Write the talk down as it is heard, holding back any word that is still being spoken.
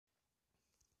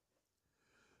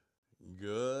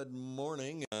Good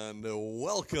morning and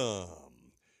welcome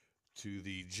to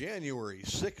the January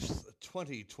 6th,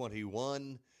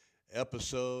 2021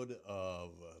 episode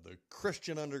of the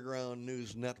Christian Underground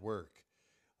News Network.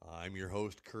 I'm your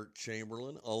host, Kurt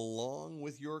Chamberlain, along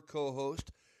with your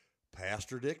co-host,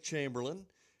 Pastor Dick Chamberlain,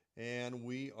 and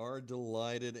we are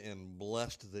delighted and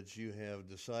blessed that you have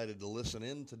decided to listen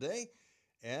in today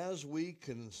as we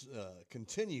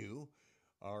continue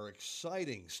our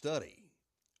exciting study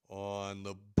on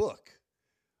the book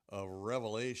of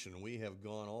Revelation. We have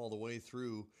gone all the way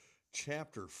through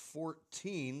chapter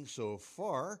 14 so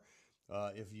far.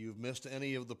 If you've missed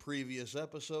any of the previous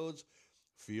episodes,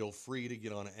 feel free to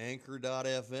get on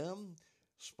Anchor.fm,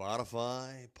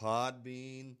 Spotify,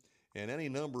 Podbean, and any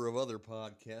number of other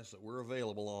podcasts that we're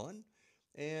available on,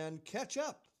 and catch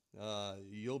up.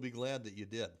 You'll be glad that you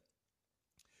did.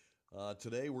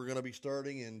 Today we're going to be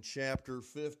starting in chapter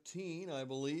 15, I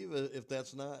believe. If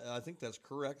that's not, I think that's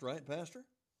correct, right, Pastor?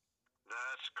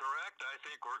 That's correct. I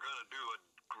think we're going to do a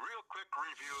real quick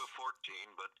review of 14,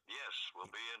 but yes,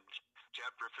 we'll be in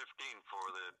chapter 15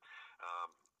 for the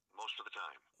most of the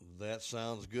time. That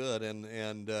sounds good.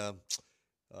 And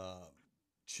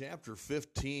chapter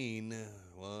 15,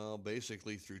 well,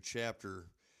 basically through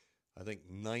chapter, I think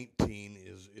 19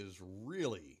 is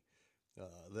really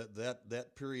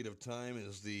that period of time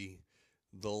is the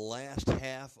last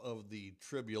half of the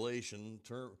tribulation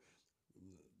term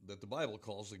that the Bible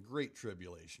calls the Great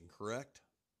Tribulation, correct?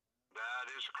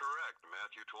 That is correct.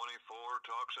 Matthew 24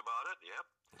 talks about it. Yep.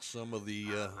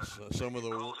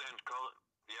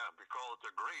 We call it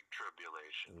the Great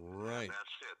Tribulation. Right. And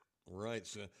that's it. Right.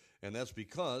 So, and that's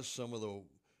because some of the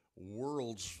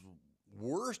world's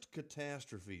worst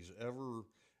catastrophes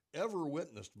ever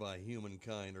witnessed by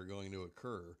humankind are going to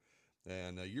occur.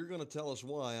 And you're going to tell us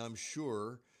why, I'm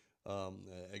sure,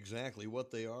 exactly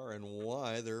what they are and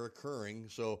why they're occurring.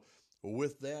 So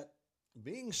with that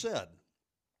being said,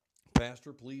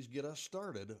 Pastor, please get us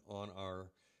started on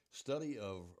our study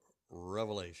of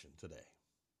Revelation today.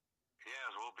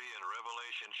 Yes, we'll be in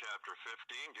Revelation chapter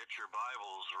 15. Get your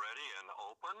Bibles ready and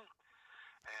open.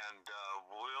 And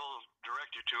we'll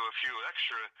direct you to a few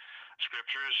extra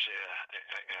scriptures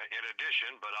in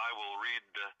addition, but I will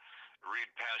read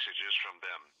passages from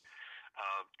them.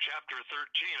 Chapter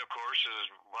 13, of course,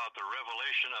 is about the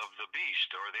revelation of the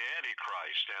beast or the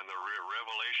Antichrist and the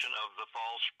revelation of the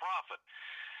false prophet.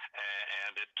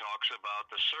 And it talks about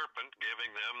the serpent giving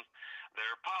them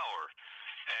their power.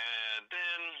 And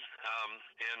then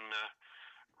in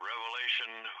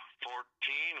Revelation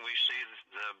 14, we see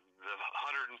the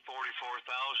 144,000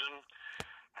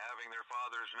 having their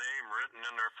Father's name written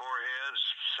in their foreheads,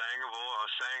 sang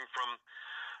from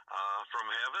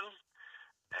heaven,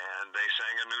 and they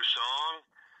sang a new song.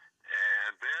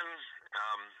 And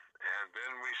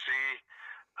then we see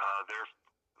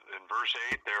in verse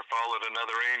 8, there followed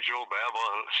another angel,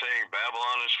 saying,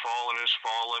 "Babylon is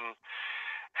fallen."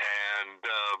 And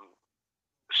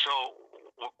so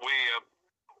we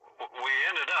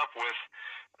ended up with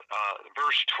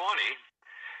verse 20,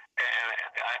 and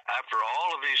after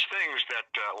all of these things that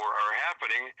are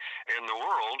happening in the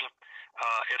world,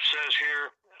 it says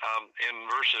here in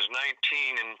verses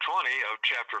 19 and 20 of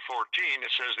chapter 14,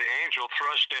 it says, "The angel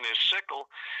thrust in his sickle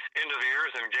into the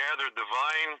earth and gathered the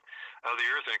vine of the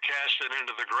earth and cast it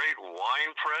into the great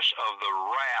winepress of the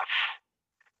wrath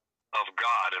of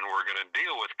God." And we're going to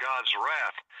deal with God's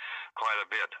wrath quite a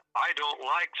bit. I don't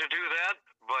like to do that,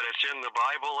 but it's in the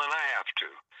Bible and I have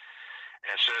to.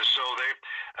 It says,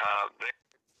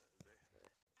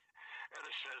 and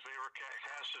it says they were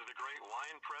cast into the great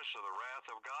winepress of the wrath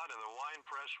of God, and the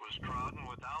winepress was trodden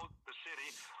without the city,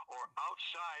 or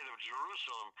outside of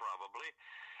Jerusalem probably,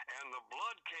 and the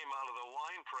blood came out of the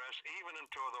winepress even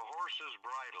into the horses'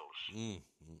 bridles.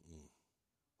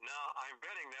 Now, I'm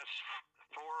betting that's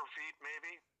 4 feet,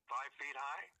 maybe 5 feet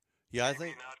high. Yeah,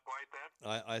 maybe not quite that.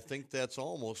 I think that's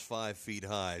almost 5 feet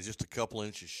high, just a couple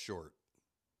inches short.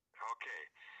 Okay.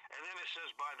 And then it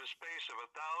says by the space of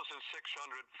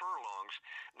 1,600 furlongs.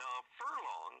 Now, a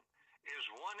furlong is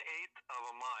 1/8 of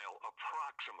a mile,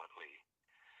 approximately.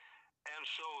 And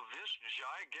so this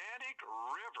gigantic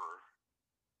river,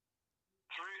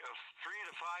 3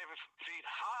 to 5 feet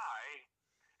high,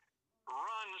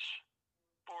 runs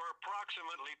for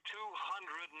approximately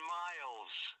 200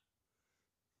 miles.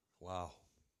 Wow.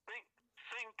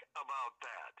 Think about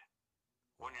that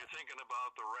when you're thinking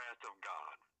about the wrath of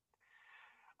God.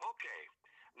 Okay,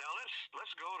 now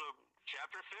let's go to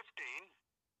chapter 15.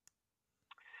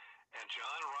 And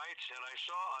John writes, "And I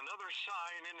saw another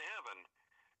sign in heaven."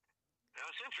 Now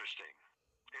it's interesting.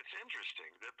 It's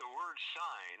interesting that the word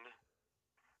sign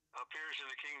appears in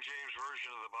the King James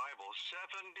Version of the Bible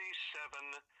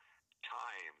 77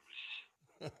 times.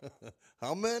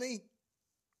 How many? 77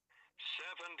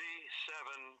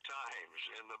 times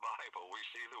in the Bible we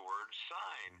see the word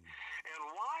sign. And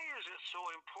why is it so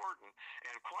important?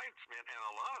 And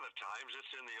a lot of the times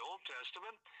it's in the Old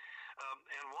Testament.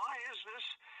 And why is this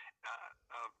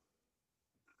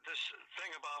this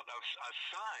thing about a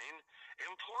sign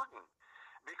important?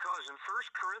 Because in 1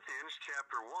 Corinthians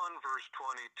chapter 1, verse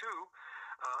 22,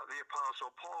 the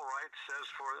Apostle Paul writes,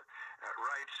 for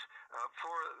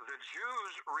the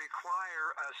Jews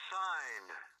require a sign.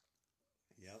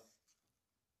 Yep.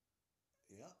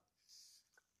 Yep.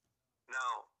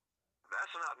 Now,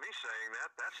 that's not me saying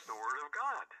that. That's the Word of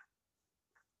God.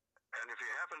 And if you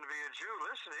happen to be a Jew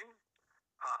listening,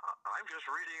 I'm just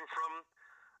reading from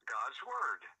God's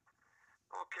Word.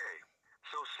 Okay,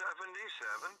 so 77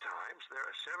 times, there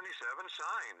are 77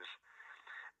 signs.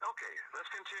 Okay,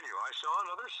 let's continue. I saw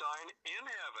another sign in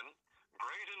heaven,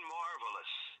 great and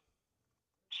marvelous.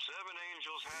 7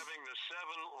 angels having the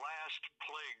 7 last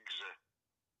plagues.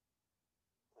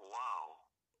 Wow.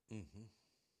 Mm-hmm.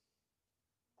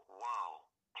 Wow.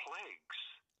 Plagues.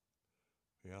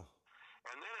 Yeah.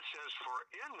 And then it says, for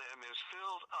in them is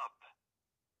filled up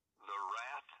the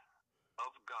wrath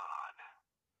of God.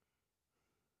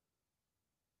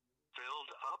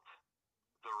 Filled up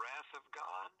the wrath of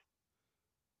God?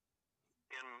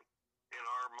 In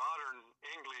our modern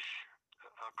English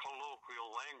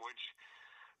colloquial language,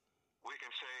 we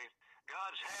can say,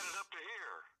 God's had it up to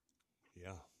here.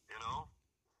 Yeah. You know?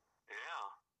 Yeah.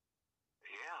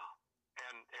 Yeah.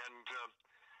 And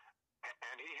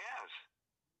he has.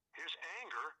 His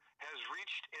anger has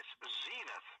reached its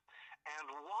zenith.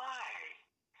 And why?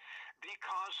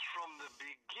 Because from the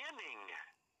beginning,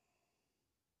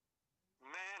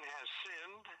 man has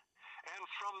sinned, and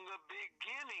from the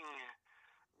beginning,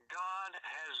 God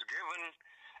has given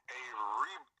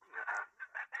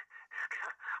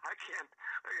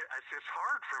it's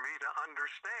hard for me to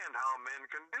understand how men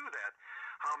can do that,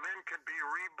 how men could be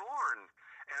reborn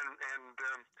and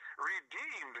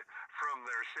redeemed from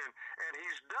their sin. And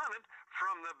he's done it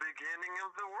from the beginning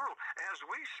of the world. As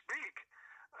we speak,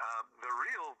 the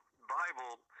real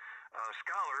Bible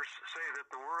scholars say that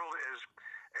the world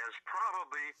has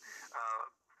probably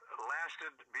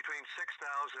lasted between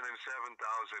 6,000 and 7,000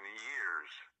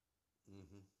 years.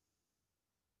 Mm-hmm.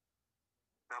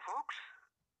 Now, folks,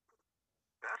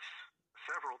 that's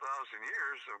several thousand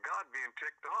years of God being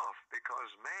ticked off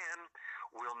because man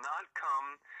will not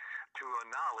come to a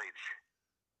knowledge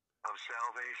of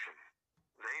salvation.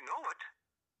 They know it.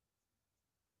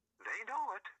 They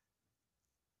know it.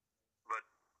 But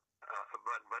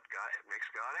God, it makes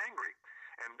God angry.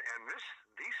 And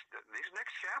these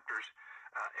next chapters,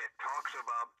 it talks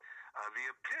about the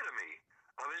epitome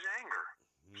of his anger.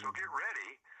 So get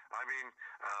ready. I mean,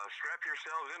 strap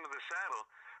yourselves into the saddle,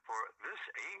 for this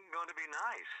ain't going to be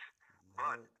nice.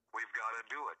 But we've got to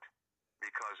do it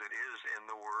because it is in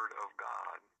the Word of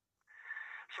God.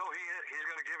 So he's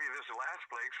going to give you this last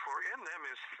plague, for in them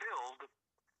is filled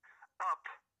up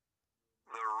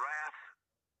the wrath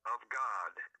of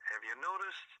God. Have you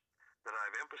noticed that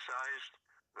I've emphasized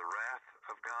the wrath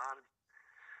of God?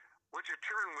 Would you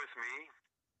turn with me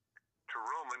to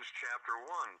Romans chapter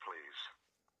 1, please?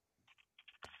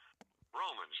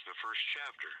 Romans, the first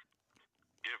chapter.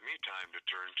 Give me time to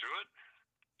turn to it.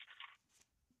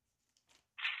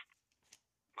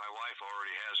 My wife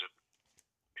already has it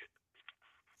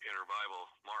in her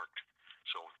Bible marked,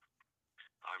 so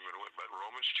I'm going to. But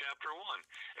Romans chapter 1,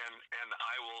 and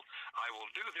I will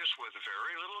do this with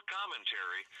very little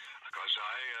commentary because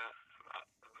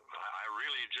I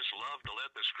really just love to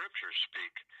let the Scriptures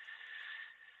speak.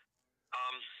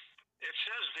 It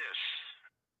says this.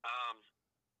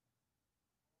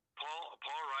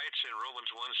 Paul writes in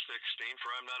Romans 1:16, for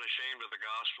I'm not ashamed of the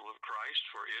gospel of Christ,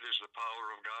 for it is the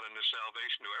power of God unto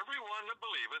salvation to everyone that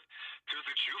believeth, to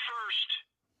the Jew first.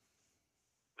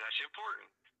 That's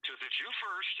important. To the Jew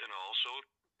first, and also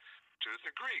to the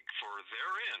Greek. For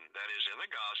therein, that is in the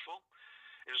gospel,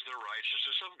 is the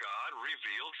righteousness of God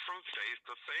revealed from faith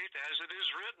to faith, as it is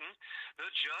written, the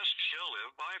just shall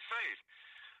live by faith.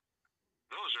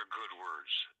 Those are good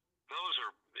words. Those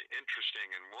are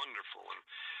interesting and wonderful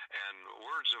and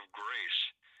words of grace.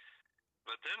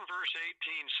 But then verse 18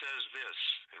 says this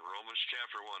in Romans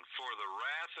chapter 1, for the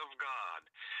wrath of God.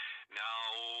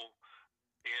 Now,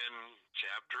 in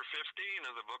chapter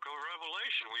 15 of the book of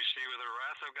Revelation, we see where the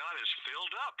wrath of God is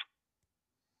filled up.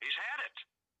 He's had it.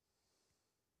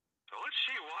 So let's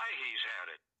see why he's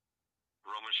had it.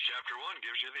 Romans chapter 1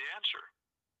 gives you the answer.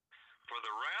 For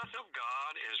the wrath of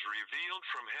God is revealed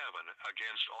from heaven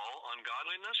against all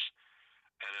ungodliness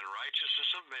and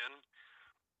unrighteousness of men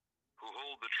who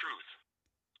hold the truth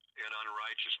in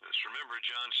unrighteousness. Remember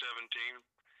John 17?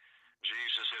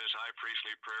 Jesus in his high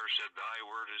priestly prayer said, "Thy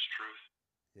word is truth."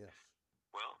 Yes.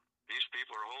 Well, these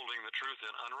people are holding the truth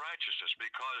in unrighteousness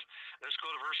because, let's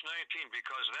go to verse 19,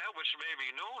 because that which may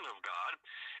be known of God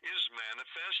is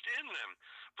manifest in them,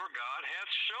 for God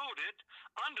hath showed it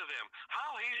unto them.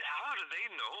 How do they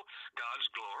know God's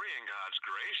glory and God's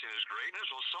grace and his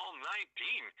greatness? Well, Psalm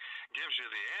 19 gives you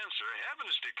the answer.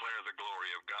 Heavens declare the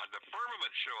glory of God. The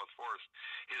firmament showeth forth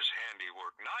his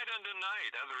handiwork. Night unto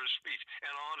night, other his speech,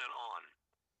 and on and on.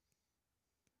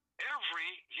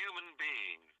 Every human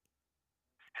being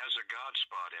has a God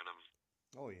spot in him.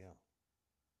 Oh, yeah.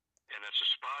 And it's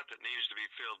a spot that needs to be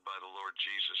filled by the Lord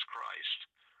Jesus Christ,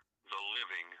 the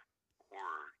living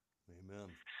Word.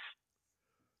 Amen.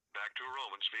 Back to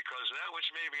Romans, because that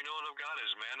which may be known of God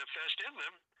is manifest in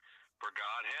them, for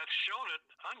God hath shown it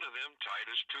unto them.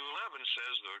 Titus 2:11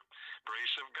 says, the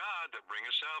grace of God that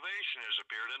bringeth salvation has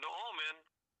appeared unto all men.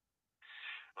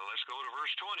 Now let's go to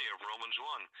verse 20 of Romans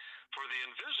 1. For the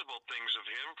invisible things of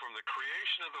him from the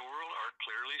creation of the world are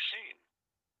clearly seen,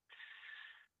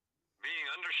 being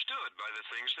understood by the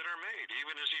things that are made,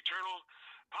 even his eternal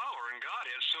power and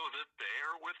Godhead, so that they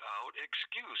are without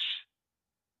excuse.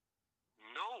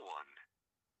 No one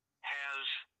has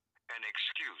an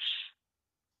excuse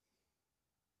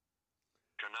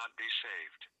to not be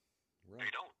saved. Right.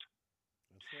 They don't.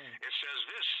 That's right. It says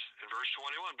this in verse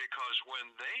 21, because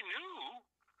when they knew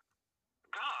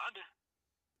God,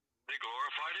 they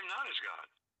glorified him not as God.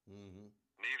 Mm-hmm.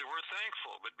 Neither were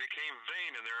thankful, but became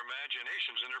vain in their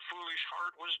imaginations, and their foolish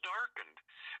heart was darkened.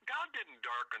 God didn't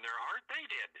darken their heart, they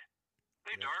did.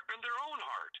 They darkened their own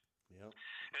heart. Yep.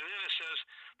 And then it says,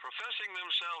 professing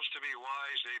themselves to be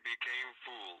wise, they became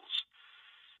fools.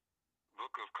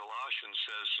 Book of Colossians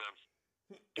says,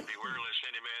 beware lest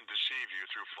any man deceive you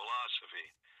through philosophy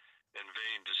and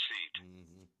vain deceit.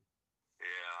 Mm-hmm.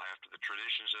 Yeah, after the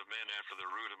traditions of men, after the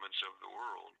rudiments of the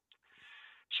world.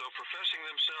 So professing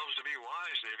themselves to be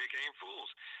wise, they became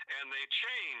fools. And they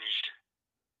changed.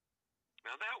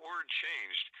 Now that word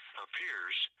changed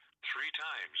appears 3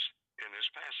 times in this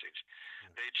passage.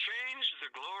 They changed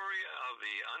the glory of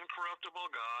the uncorruptible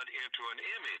God into an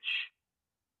image.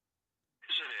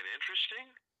 Isn't it interesting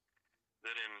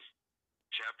that in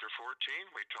chapter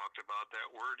 14, we talked about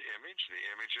that word image, the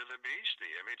image of the beast,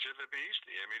 the image of the beast,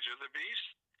 the image of the beast.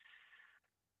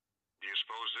 Do you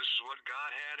suppose this is what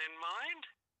God had in mind,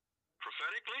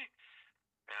 prophetically?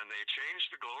 And they changed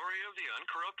the glory of the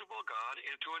uncorruptible God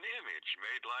into an image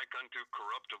made like unto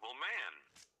corruptible man.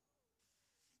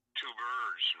 2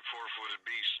 birds and 4-footed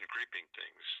beasts and creeping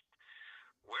things.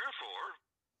 Wherefore,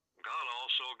 God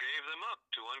also gave them up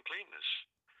to uncleanness,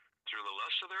 through the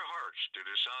lust of their hearts, to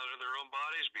dishonor their own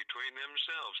bodies between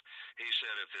themselves. He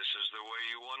said, if this is the way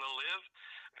you want to live,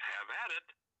 have at it.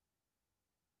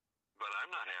 But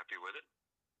I'm not happy with it.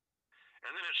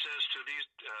 And then it says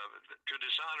to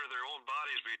dishonor their own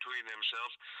bodies between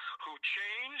themselves, who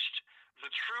changed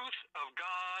the truth of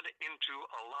God into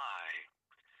a lie.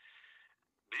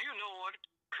 Do you know what,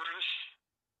 Curtis,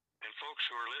 and folks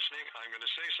who are listening, I'm going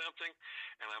to say something,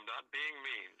 and I'm not being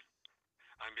mean.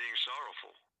 I'm being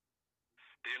sorrowful.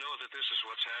 Do you know that this is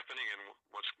what's happening and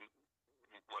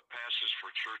what passes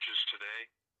for churches today?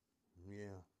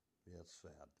 Yeah. Yeah, it's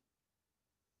sad.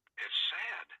 It's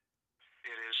sad.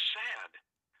 It is sad.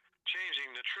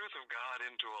 Changing the truth of God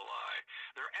into a lie.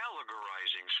 They're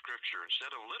allegorizing Scripture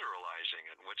instead of literalizing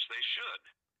it, which they should.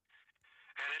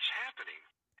 And it's happening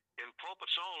in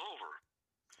pulpits all over.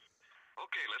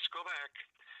 Okay, let's go back.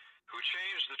 Who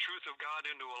changed the truth of God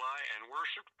into a lie and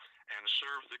worship and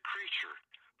serve the creature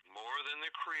more than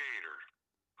the Creator,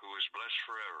 who is blessed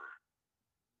forever.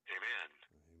 Amen.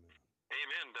 Amen.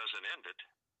 Amen doesn't end it.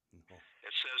 No.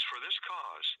 It says, for this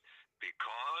cause,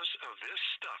 because of this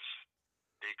stuff,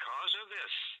 because of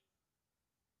this,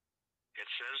 it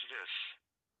says this,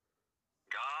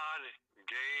 God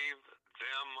gave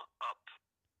them up.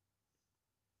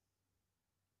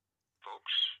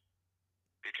 Folks,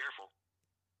 be careful.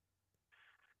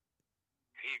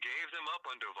 He gave them up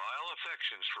unto vile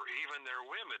affections, for even their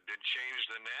women did change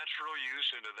the natural use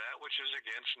into that which is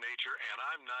against nature, and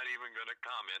I'm not even going to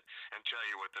comment and tell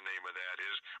you what the name of that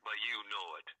is, but you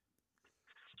know it.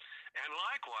 And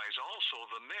likewise also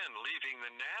the men, leaving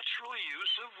the natural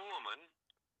use of woman,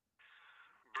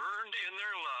 burned in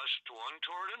their lust one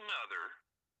toward another,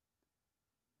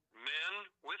 men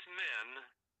with men,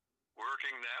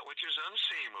 working that which is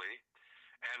unseemly,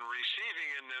 and receiving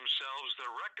in themselves the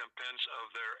recompense of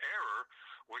their error,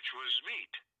 which was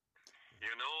meat.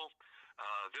 You know,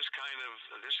 this kind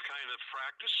of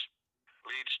practice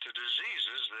leads to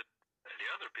diseases that the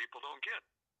other people don't get.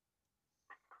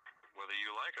 Whether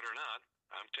you like it or not,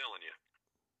 I'm telling you.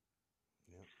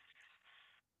 Yeah.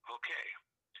 Okay.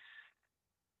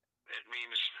 It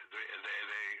means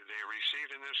they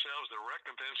received in themselves the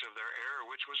recompense of their error,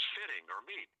 which was fitting or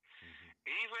meet.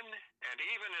 Mm-hmm.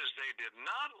 Even as they did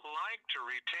not like to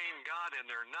retain God in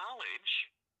their knowledge.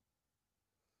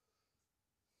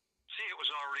 See, it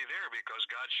was already there because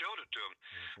God showed it to them.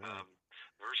 Right.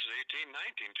 Verses 18,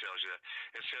 19 tells you that.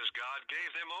 It says, God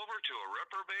gave them over to a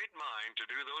reprobate mind to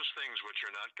do those things which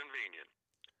are not convenient.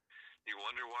 You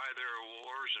wonder why there are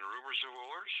wars and rumors of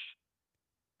wars?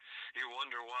 You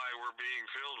wonder why we're being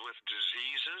filled with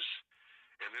diseases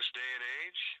in this day and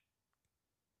age?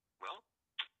 Well,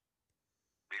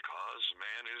 because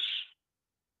man is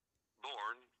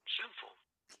born sinful.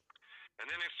 And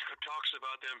then it talks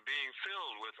about them being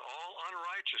filled with all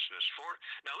unrighteousness.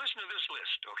 Now listen to this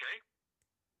list, okay?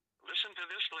 Listen to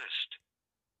this list.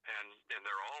 And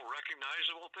they're all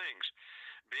recognizable things.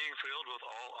 Being filled with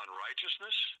all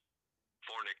unrighteousness,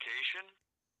 fornication,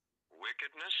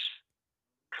 wickedness,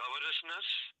 covetousness,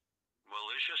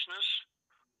 maliciousness,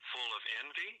 full of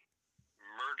envy,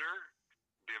 murder,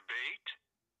 debate,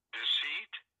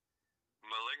 deceit,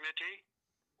 malignity,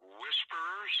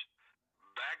 whisperers,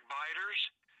 backbiters,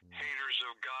 haters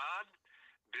of God,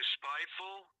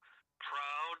 despiteful,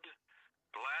 proud,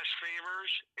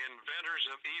 blasphemers, inventors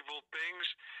of evil things,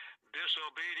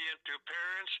 disobedient to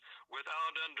parents,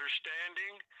 without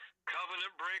understanding,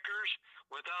 covenant breakers,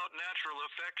 without natural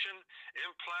affection,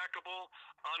 implacable,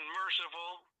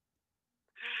 unmerciful.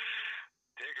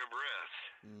 Take a breath.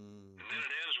 And then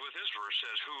it ends with this verse,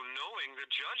 says, who knowing the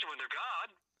judgment of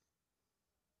God.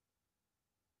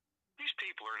 These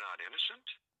people are not innocent.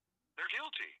 They're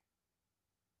guilty.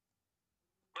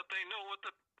 But they know what's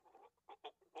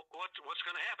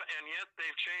going to happen, and yet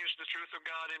they've changed the truth of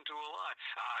God into a lie.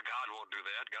 God won't do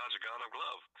that. God's a God of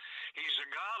love. He's a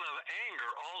God of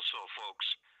anger also, folks.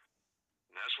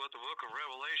 And that's what the book of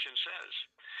Revelation says.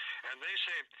 And they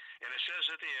say, and it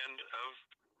says at the end of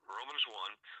Romans 1,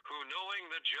 who knowing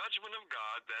the judgment of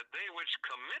God, that they which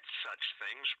commit such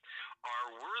things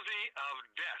are worthy of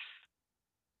death.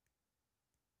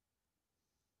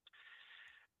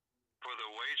 For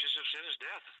the wages of sin is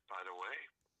death, by the way.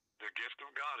 The gift of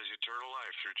God is eternal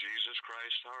life through Jesus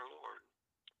Christ our Lord.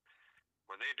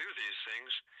 When they do these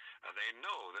things, they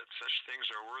know that such things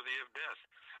are worthy of death.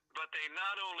 But they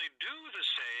not only do the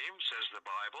same, says the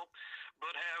Bible,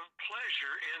 but have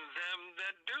pleasure in them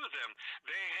that do them.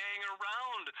 They hang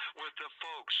around with the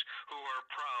folks who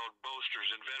are proud,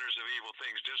 boasters, inventors of evil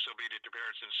things, disobedient to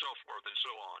parents, and so forth and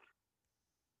so on.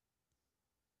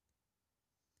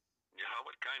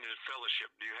 What kind of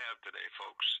fellowship do you have today,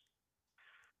 folks?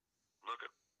 Look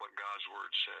at what God's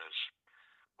Word says.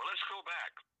 Well, let's go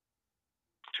back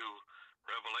to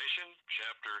Revelation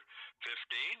chapter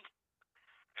 15,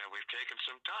 and we've taken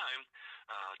some time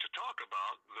to talk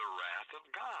about the wrath of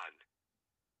God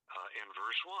in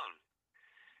verse 1.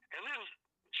 And then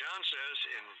John says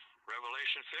in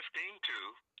Revelation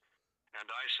 15:2, and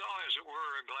I saw as it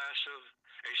were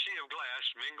a sea of glass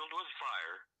mingled with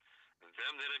fire,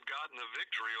 them that had gotten the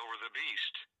victory over the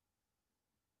beast.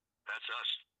 That's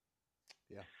us.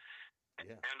 Yeah.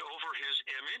 And over his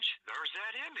image, there's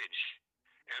that image.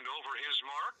 And over his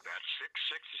mark, that's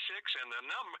 666,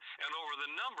 and over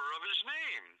the number of his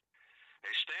name.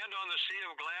 They stand on the sea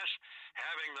of glass,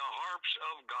 having the harps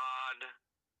of God.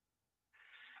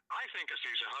 I think it's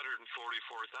these 144,000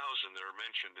 that are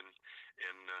mentioned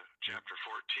in chapter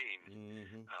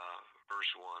 14,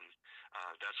 verse 1.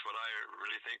 That's what I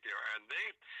really think they are. And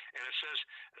it says,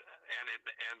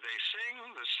 and they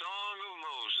sing the song of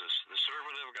Moses, the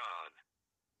servant of God.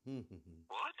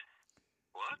 What?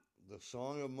 The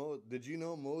song of Moses. Did you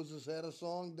know Moses had a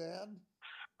song, Dad?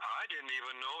 I didn't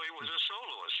even know he was a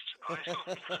soloist.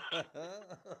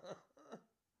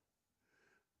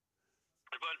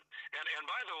 And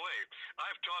by the way,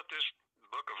 I've taught this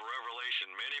book of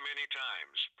Revelation many, many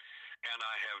times, and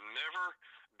I have never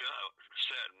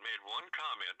made one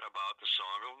comment about the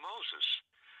Song of Moses.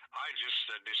 I just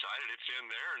decided it's in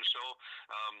there, and so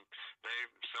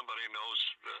somebody knows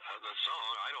the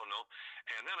song. I don't know.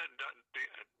 And then it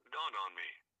dawned on me.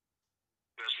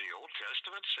 Does the Old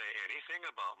Testament say anything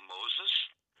about Moses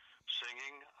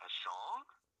singing a song?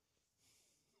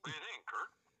 What do you think,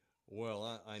 Kurt? Well,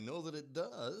 I know that it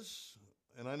does,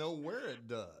 and I know where it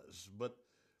does, but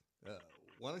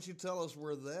why don't you tell us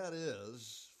where that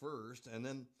is first, and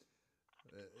then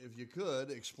if you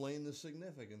could, explain the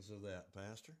significance of that,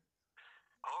 Pastor.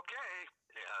 Okay.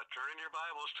 Turn in your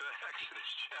Bibles to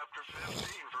Exodus chapter 15,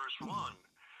 verse 1.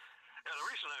 And the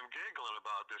reason I'm giggling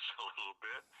about this a little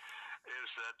bit is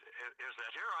that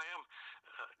here I am,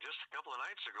 just a couple of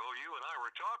nights ago, you and I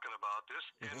were talking about this,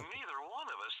 and neither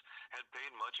one of us had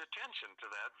paid much attention to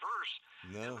that verse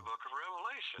in the book of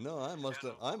Revelation. No, I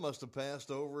must have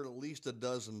passed over it at least a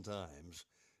dozen times,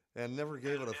 and never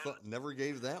gave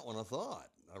that one a thought.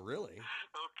 Really.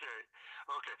 Okay.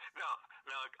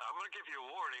 Now I'm going to give you a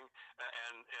warning,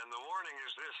 and the warning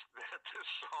is this: that this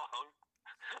song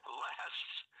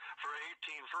lasts for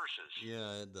 18 verses.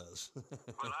 Yeah, it does.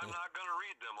 But I'm not going to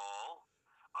read them all.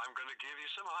 I'm going to give you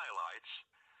some highlights,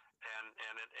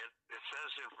 and it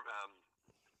says in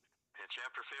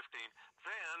chapter 15.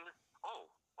 Then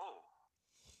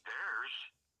there's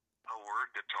a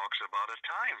word that talks about a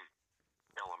time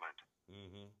element.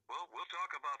 Mm-hmm. Well, we'll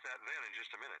talk about that then in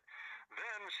just a minute.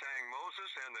 Then sang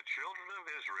Moses and the children of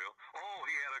Israel. Oh,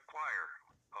 he had a choir.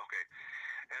 Okay.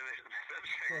 And then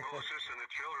sang Moses and the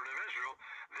children of Israel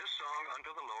this song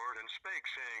unto the Lord, and spake,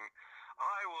 saying,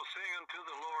 I will sing unto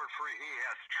the Lord, for he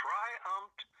hath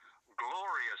triumphed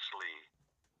gloriously.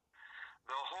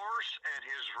 The horse and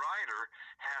his rider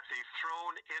hath he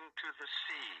thrown into the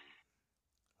sea.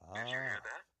 Did you hear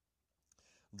that?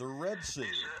 The Red Sea.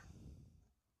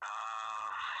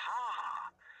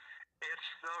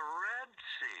 It's the Red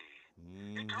Sea.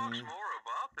 Mm-hmm. He talks more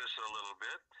about this a little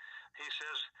bit. He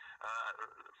says,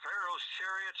 Pharaoh's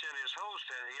chariots and his host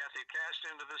hath he cast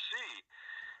into the sea.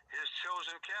 His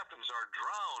chosen captains are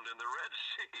drowned in the Red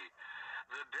Sea.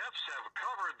 The depths have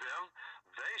covered them.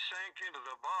 They sank into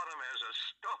the bottom as a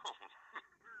stone.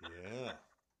 Yeah.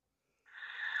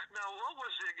 Now, what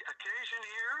was the occasion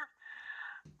here?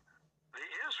 The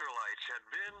Israelites had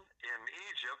been in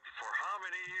Egypt for how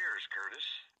many years,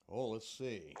 Curtis? Oh, let's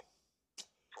see.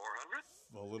 400?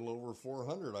 A little over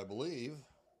 400, I believe.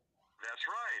 That's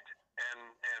right. And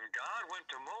God went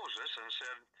to Moses and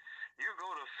said, you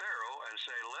go to Pharaoh and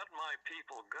say, let my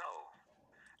people go.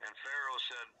 And Pharaoh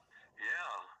said,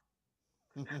 yeah.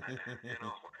 in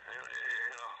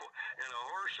a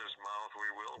horse's mouth we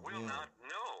will. We'll not.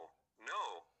 No.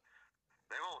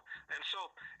 They won't. And so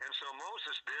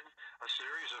Moses did a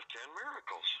series of 10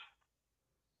 miracles.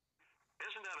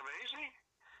 Isn't that amazing?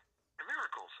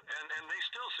 Miracles. And they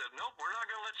still said, nope, we're not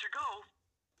going to let you go.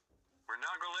 We're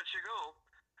not going to let you go.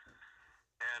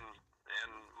 And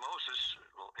Moses,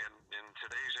 in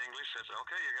today's English, says,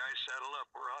 okay, you guys saddle up.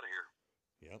 We're out of here.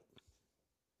 Yep.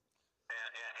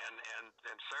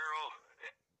 And Pharaoh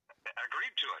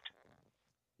agreed to it.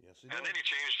 Yes, he did. And then he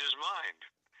changed his mind.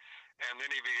 And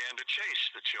then he began to chase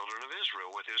the children of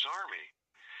Israel with his army.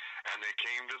 And they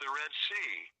came to the Red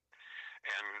Sea.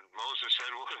 And Moses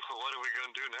said, well, what are we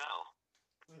going to do now?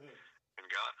 And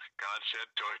God said,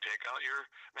 take out your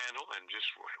mantle and just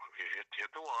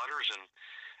hit the waters, and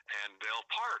they'll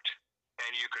part.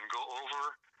 And you can go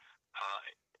over,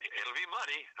 it'll be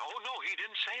muddy. Oh, no, he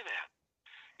didn't say that.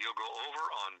 You'll go over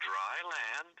on dry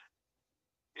land.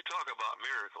 You talk about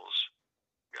miracles.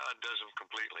 God does them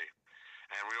completely.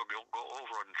 And we'll go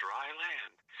over on dry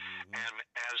land. Mm-hmm. And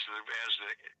as the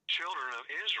children of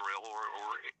Israel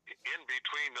were in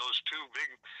between those two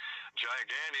big,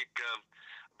 gigantic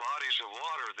bodies of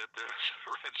water that the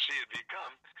Red Sea had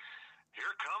become,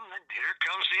 here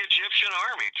comes the Egyptian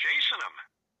army chasing them.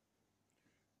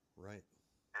 Right.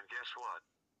 And guess what?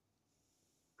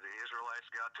 The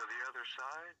Israelites got to the other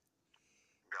side.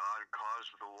 God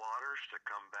caused the waters to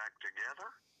come back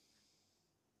together.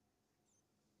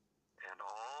 And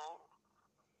all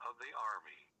of the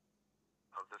army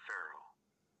of the Pharaoh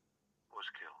was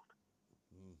killed.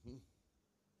 Mm-hmm.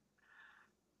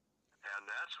 And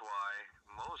that's why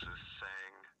Moses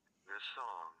sang this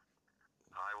song.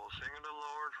 I will sing unto the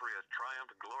Lord, for he hath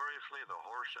triumphed gloriously. The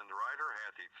horse and the rider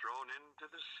hath he thrown into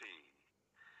the sea.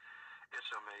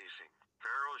 It's amazing.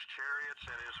 Pharaoh's chariots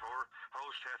and his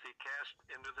host hath he cast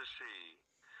into the sea.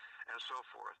 And so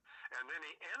forth. And then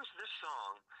he ends this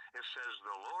song. It says,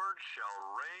 the Lord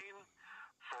shall reign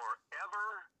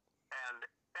forever and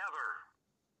ever.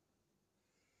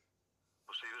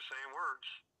 We'll see the same words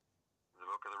in the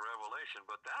book of the Revelation,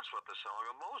 but that's what the Song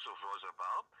of Moses was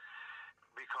about,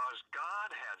 because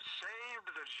God had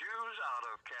saved the Jews out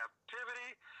of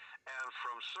captivity and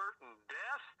from certain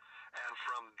death and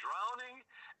from drowning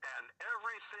and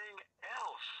everything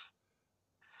else.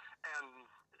 And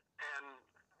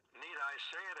need I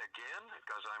say it again?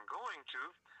 Because I'm going to.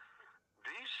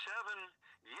 These 7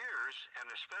 years,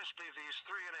 and especially these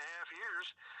 3.5 years,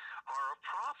 are a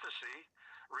prophecy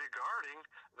regarding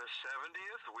the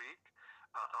 70th week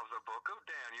of the book of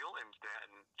Daniel in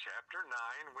chapter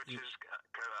 9, which is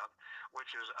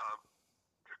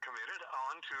committed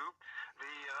onto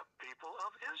the people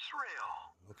of Israel.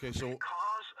 Okay, so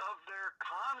because of their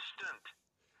constant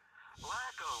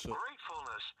lack of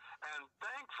gratefulness and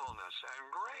thankfulness and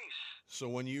grace. So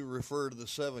when you refer to the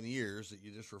 7 years that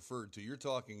you just referred to, you're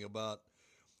talking about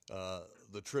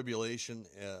the tribulation,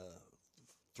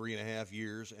 3.5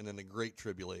 years, and then the Great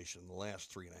Tribulation, the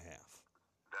last 3.5.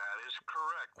 That is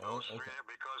correct. Those okay.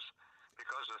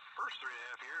 because the first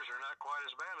 3.5 years are not quite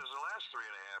as bad as the last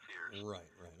 3.5 years.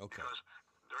 Right, okay. Because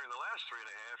during the last 3.5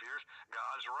 years,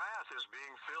 God's wrath is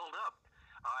being filled up.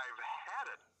 I've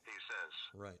had it, he says.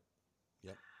 Right.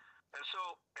 Yep. And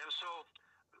so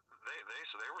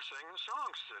they were singing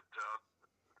songs that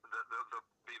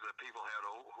the people had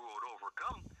who would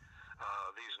overcome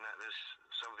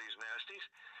some of these nasties.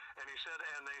 And he said,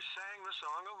 and they sang the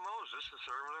song of Moses, the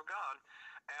servant of God,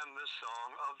 and the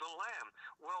song of the Lamb.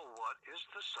 Well, what is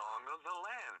the song of the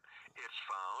Lamb? It's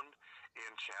found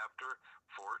in chapter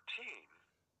 14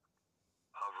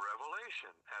 of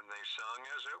Revelation. And they sung,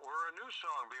 as it were, a new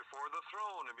song before the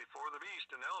throne and before the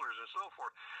beast and elders and so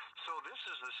forth. So this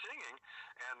is the singing,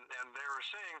 and they were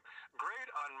saying, great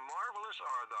and marvelous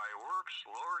are thy works,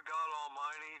 Lord God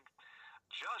Almighty.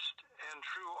 Just and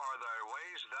true are thy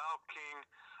ways, thou King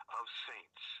of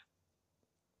saints.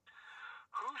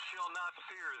 Who shall not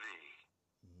fear thee?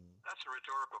 Mm-hmm. That's a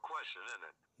rhetorical question, isn't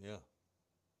it? Yeah.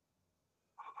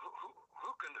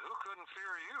 Who couldn't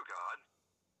fear you, God?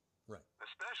 Right.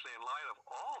 Especially in light of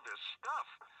all this stuff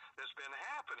that's been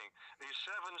happening, these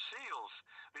 7 seals,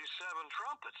 these 7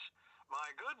 trumpets.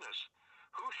 My goodness,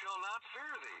 who shall not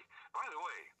fear thee? By the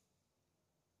way,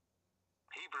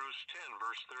 Hebrews 10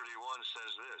 verse 31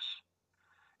 says this,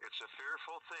 it's a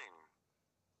fearful thing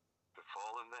to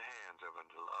fall in the hands of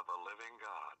a living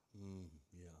God.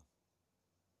 Yeah.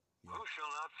 Who shall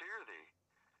not fear thee?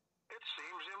 It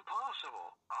seems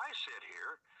impossible. I sit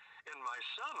here in my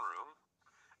sunroom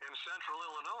in central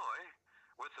Illinois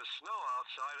with the snow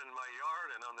outside in my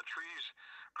yard and on the trees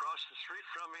across the street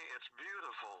from me. It's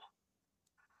beautiful.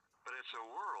 But it's a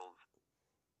world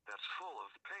that's full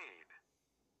of pain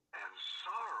and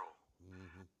sorrow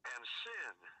and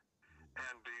sin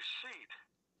and deceit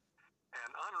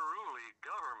and unruly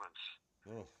governments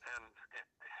and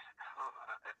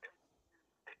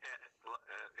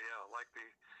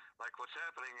like what's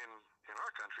happening in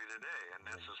our country today, and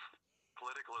that's as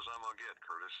political as I'm gonna get,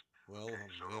 Curtis. Well, okay,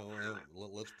 so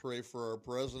let's pray for our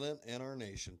president and our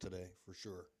nation today, for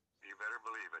sure. You better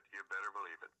believe it. You better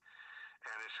believe it.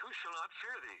 And it's who shall not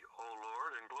fear thee, O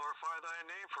Lord, and glorify thy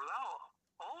name, for thou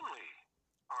only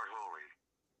art holy.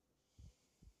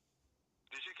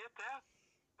 Did you get that?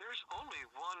 There's only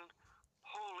one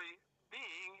holy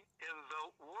being in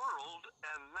the world,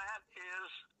 and that is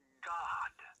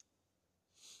God.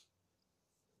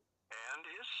 And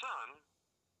his Son,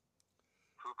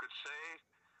 who could say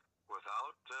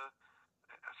without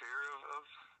fear of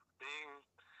being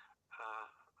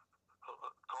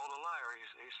called a liar,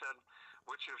 he said,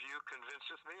 which of you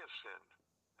convinceth me of sin?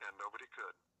 And nobody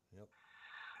could. Yep.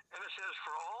 And it says,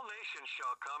 for all nations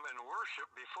shall come and worship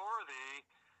before thee.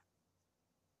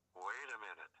 Wait a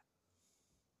minute.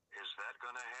 Is that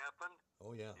going to happen?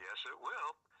 Oh, yeah. Yes, it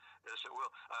will. Yes, it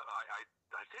will.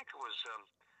 I think it was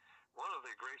one of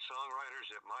the great songwriters.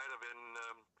 It might have been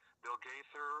Bill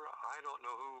Gaither. I don't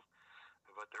know who.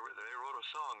 But they wrote a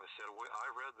song that said, I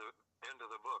read the end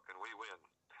of the book and we win.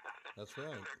 That's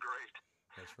right. Isn't that great?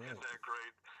 That's right. Isn't that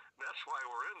great? That's why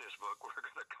we're in this book. We're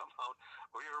going to come out.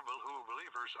 We are who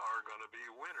believers are going to be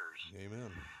winners.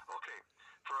 Amen. Okay.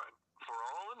 For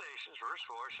all the nations, verse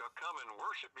 4, shall come and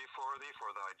worship before thee, for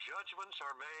thy judgments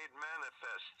are made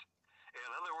manifest. In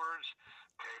other words,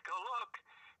 take a look.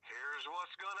 Here's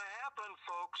what's going to happen,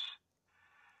 folks.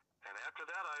 And after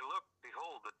that I looked,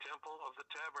 behold, the temple of the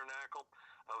tabernacle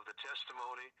of the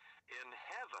testimony in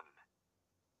heaven.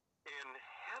 In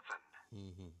heaven.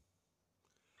 Mm-hmm.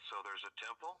 So there's a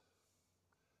temple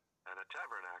and a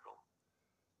tabernacle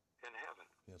in heaven.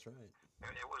 That's right.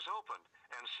 And it was opened,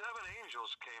 and 7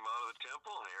 angels came out of the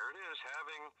temple. Here it is,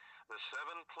 having the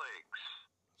 7 plagues.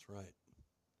 That's right.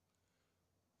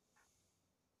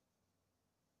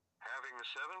 Having the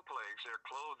 7 plagues, they're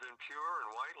clothed in pure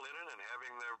and white linen, and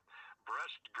having their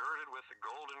breast girded with the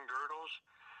golden girdles.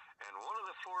 And one of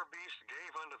the 4 beasts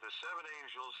gave unto the 7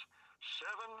 angels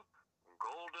 7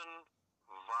 golden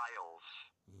vials.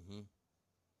 Mm-hmm.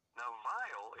 Now,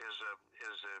 vial is a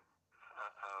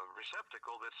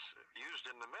receptacle that's used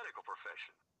in the medical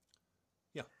profession.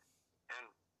 Yeah.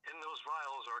 And in those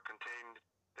vials are contained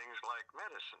things like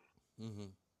medicine.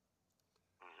 Mm-hmm.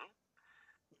 Mm-hmm.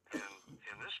 And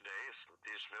in this day,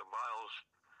 these vials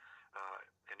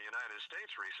in the United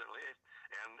States recently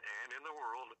and in the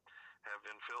world have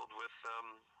been filled with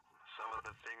some of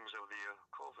the things of the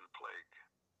COVID plague.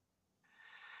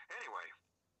 Anyway,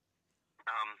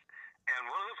 and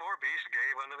one of the four beasts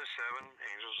gave unto the seven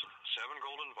angels 7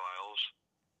 golden vials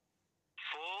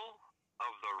full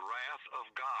of the wrath of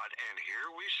God. And here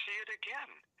we see it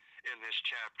again in this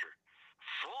chapter.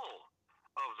 Full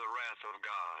of the wrath of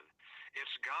God.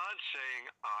 It's God saying,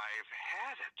 I've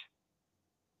had it.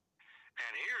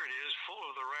 And here it is, full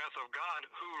of the wrath of God,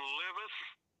 who liveth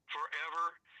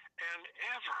forever and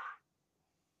ever.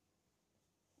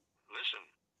 Listen,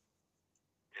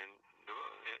 and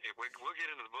we'll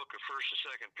get into the book of 1st and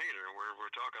 2nd Peter, where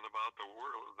we're talking about the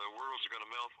world's going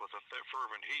to melt with a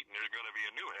fervent heat, and there's going to be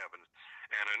a new heaven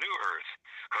and a new earth.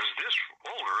 Because this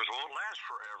old earth won't last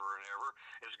forever and ever.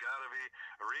 It's got to be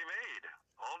remade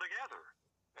altogether,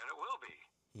 and it will be.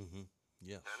 Mm-hmm.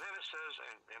 Yes. And then it says,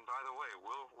 and by the way,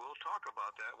 we'll talk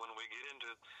about that when we get into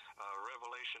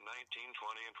Revelation 19,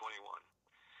 20, and 21.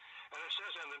 And it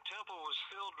says, and the temple was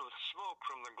filled with smoke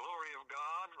from the glory of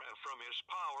God and from his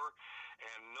power,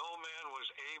 and no man was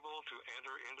able to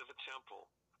enter into the temple.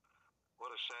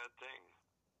 What a sad thing.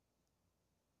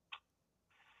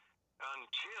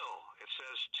 Until, it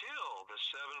says, till the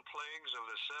 7 plagues of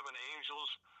the 7 angels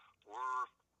were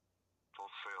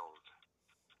fulfilled.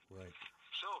 Right.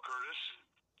 So, Curtis,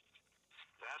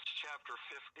 that's chapter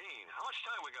 15. How much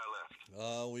time we got left?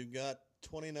 We've got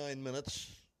 29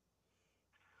 minutes.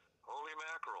 Holy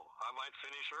mackerel. I might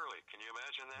finish early. Can you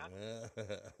imagine that?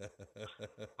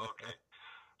 Okay.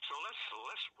 So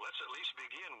let's at least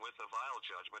begin with the vial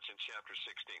judgments in chapter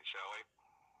 16, shall we?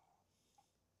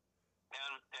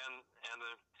 And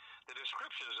the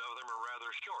descriptions of them are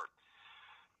rather short.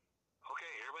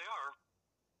 Okay, here we are.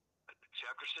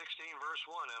 Chapter 16, verse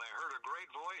 1, and I heard a great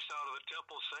voice out of the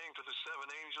temple saying to the 7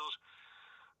 angels,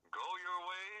 go your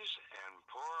ways and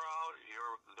pour out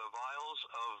the vials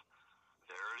of,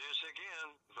 there it is again,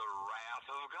 the wrath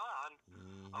of God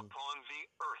upon the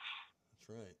earth. That's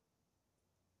right.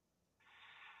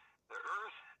 The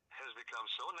earth has become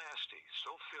so nasty,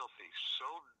 so filthy, so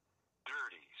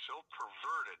dirty, so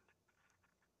perverted,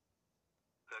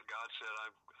 that God said,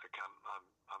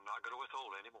 I'm not going to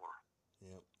withhold anymore.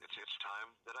 Yep. It's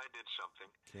time that I did something.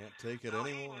 Can't take it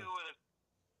anymore.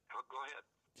 Go ahead.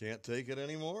 Can't take it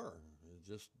anymore.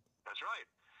 That's right.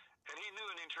 And he knew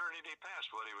in eternity past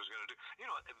what he was going to do. You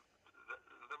know,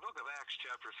 the book of Acts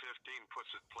chapter 15 puts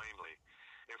it plainly.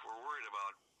 If we're worried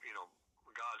about,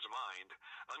 God's mind,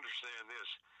 understand this.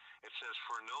 It says,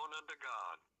 for known unto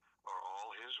God are all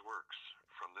his works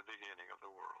from the beginning of the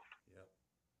world. Yep.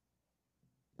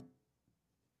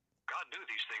 God knew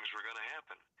these things were going to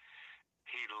happen.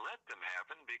 He let them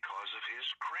happen because of his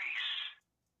grace,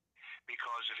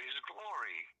 because of his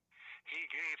glory. He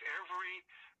gave every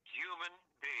human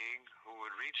being who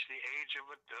would reach the age of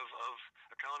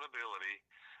accountability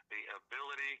the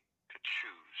ability to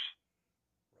choose.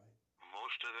 Right.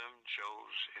 Most of them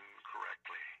chose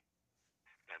incorrectly,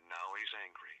 and now he's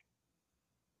angry.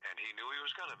 And he knew he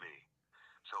was going to be.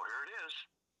 So here it is.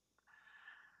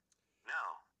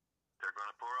 Now, they're going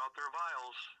to pour out their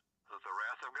vials of the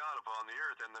wrath of God upon the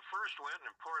earth. And the first went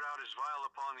and poured out his vial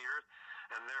upon the earth,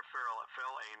 and there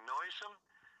fell a noisome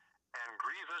and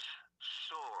grievous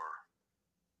sore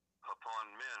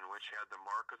upon men which had the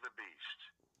mark of the beast.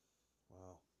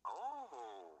 Wow.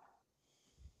 Oh.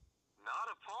 Not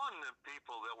upon the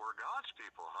people that were God's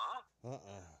people, huh?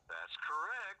 That's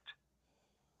correct.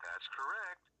 That's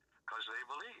correct, because they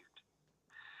believed.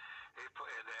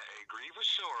 A grievous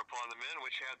sore upon the men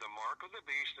which had the mark of the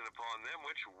beast, and upon them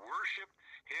which worshipped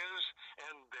his,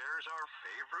 and there's our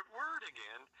favorite word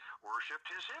again, worshipped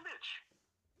his image.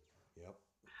 Yep.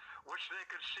 Which they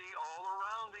could see all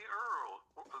around the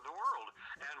world,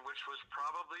 and which was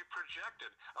probably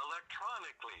projected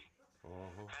electronically,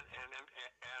 and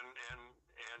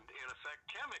in effect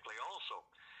chemically also,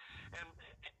 and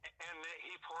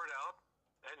he poured out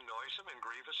a noisome and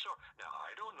grievous sore. Now,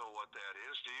 I don't know what that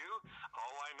is, do you?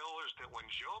 All I know is that when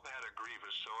Job had a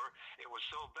grievous sore, it was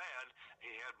so bad,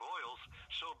 he had boils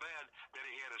so bad that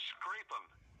he had to scrape them.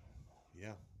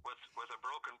 Yeah. With a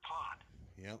broken pot.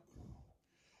 Yep.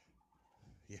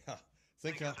 Yeah.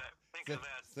 Think of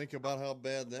that. Think about how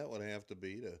bad that would have to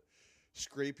be to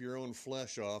scrape your own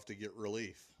flesh off to get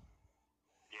relief.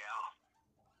 Yeah.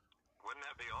 Wouldn't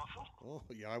that be awful? Oh,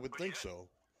 yeah, I would think so.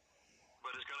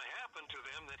 But it's going to happen to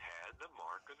them that had the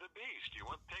mark of the beast. You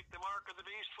want to take the mark of the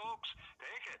beast, folks?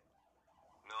 Take it.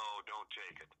 No, don't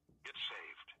take it. Get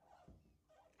saved.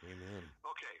 Amen.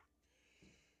 Okay.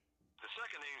 The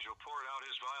second angel poured out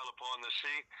his vial upon the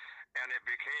sea, and it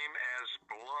became as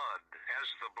blood, as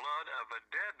the blood of a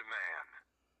dead man.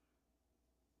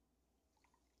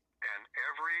 And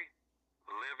every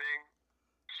living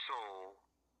soul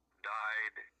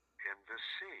died in the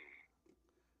sea.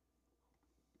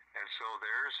 And so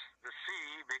there's the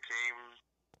sea became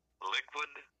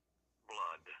liquid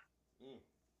blood,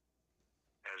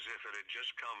 as if it had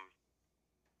just come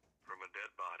from a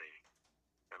dead body.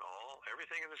 And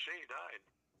everything in the sea died.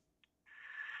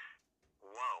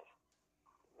 Wow.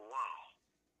 Wow.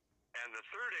 And the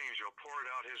third angel poured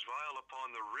out his vial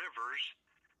upon the rivers,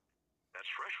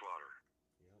 that's fresh water,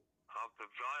 of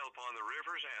the vial upon the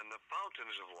rivers and the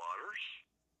fountains of waters,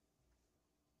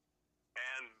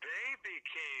 and they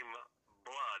became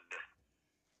blood.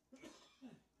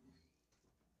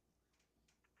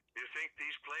 You think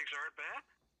these plagues aren't bad?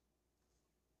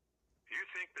 You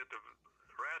think that the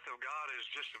wrath of God is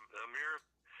just a mere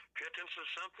pittance of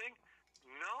something?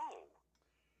 No.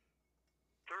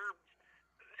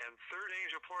 Third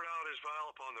angel poured out his vial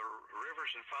upon the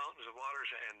rivers and fountains of waters,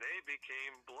 and they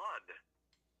became blood.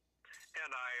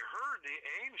 And I heard the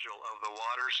angel of the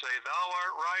water say, Thou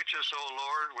art righteous, O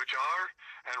Lord, which art,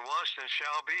 and wast, and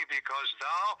shall be, because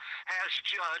thou hast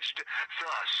judged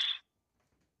thus.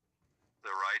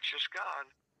 The righteous God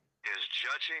is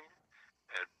judging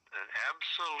an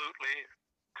absolutely,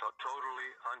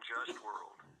 totally unjust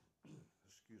world.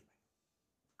 Excuse me.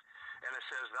 And it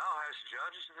says, Thou hast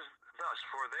judged thus,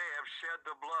 for they have shed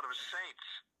the blood of saints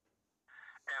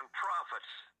and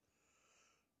prophets.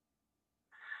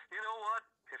 You know what?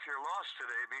 If you're lost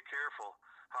today, be careful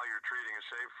how you're treating a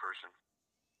saved person.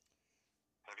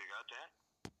 Have you got that?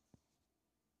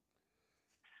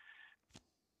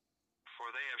 For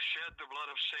they have shed the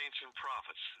blood of saints and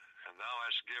prophets, and thou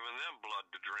hast given them blood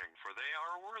to drink, for they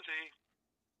are worthy.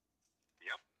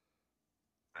 Yep.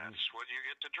 That's what you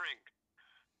get to drink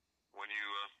when you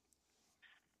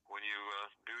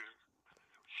do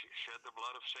shed the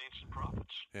blood of saints and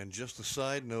prophets. And just a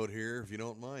side note here, if you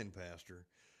don't mind, Pastor.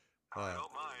 I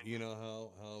don't mind. You know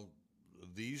how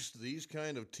these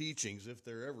kind of teachings, if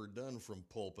they're ever done from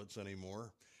pulpits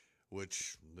anymore,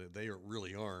 which they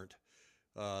really aren't,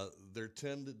 they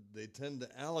tend to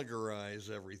allegorize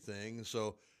everything.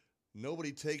 So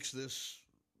nobody takes this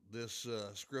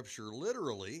scripture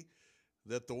literally,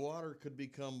 that the water could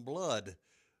become blood.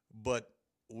 But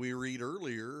we read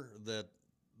earlier that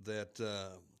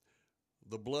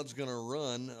the blood's going to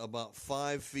run about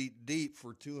 5 feet deep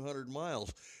for 200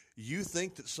 miles. You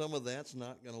think that some of that's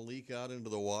not going to leak out into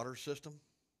the water system?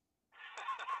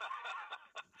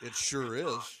 It sure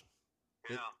is.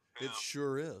 It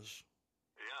sure is.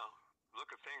 Yeah. Look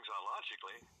at things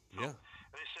logically. Yeah.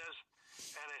 And he says,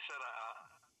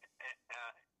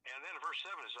 and then verse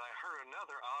 7 is, I heard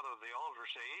another out of the altar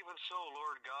say, Even so,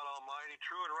 Lord God Almighty,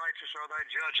 true and righteous are thy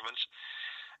judgments.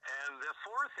 And the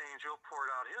fourth angel poured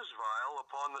out his vial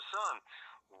upon the sun.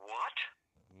 What?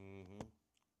 Mm-hmm.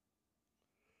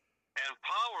 And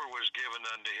power was given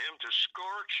unto him to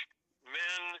scorch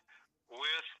men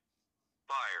with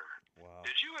fire. Wow.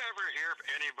 Did you ever hear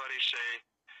anybody say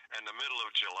in the middle of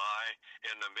July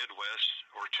in the Midwest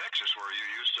or Texas where you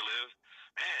used to live,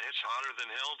 man, it's hotter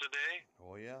than hell today?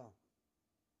 Oh, yeah.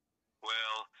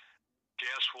 Well,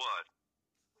 guess what?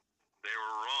 They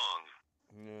were wrong.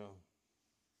 Yeah.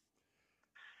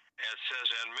 It says,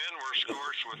 and men were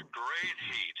scorched with great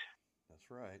heat. That's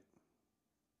right.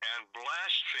 And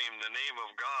blasphemed the name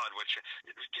of God, which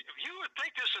you would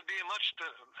think this would be enough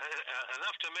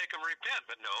to make them repent,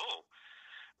 but no.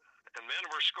 And men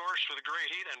were scorched with great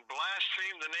heat and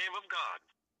blasphemed the name of God.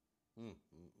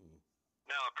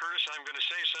 Now, Curtis, I'm going to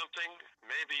say something.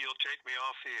 Maybe you'll take me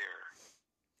off the air.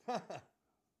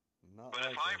 But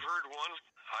if I've heard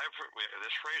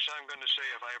this phrase I'm going to say,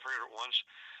 if I've heard it once,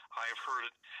 I've heard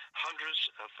it hundreds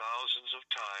of thousands of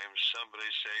times. Somebody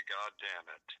say, God damn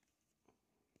it.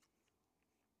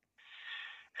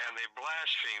 And they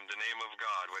blasphemed the name of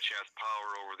God, which hath power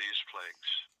over these plagues.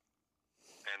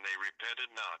 And they repented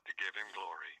not to give him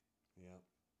glory. Yeah.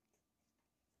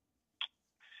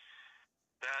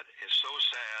 That is so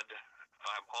sad,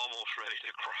 I'm almost ready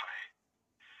to cry.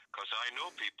 Because I know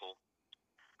people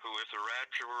who, if the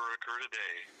rapture were to occur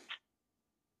today,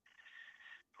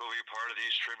 will be part of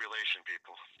these tribulation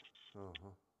people.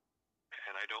 Uh-huh.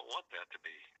 And I don't want that to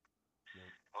be. No.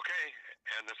 Okay,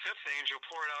 and the fifth angel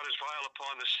poured out his vial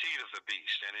upon the seat of the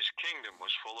beast, and his kingdom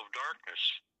was full of darkness.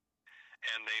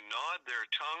 And they gnawed their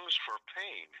tongues for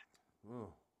pain.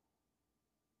 Oh.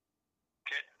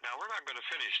 Okay, now, we're not going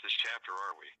to finish this chapter,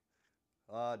 are we?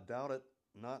 Doubt it.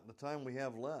 Not in the time we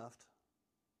have left.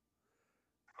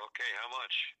 Okay, how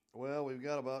much? Well, we've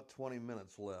got about 20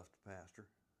 minutes left, Pastor.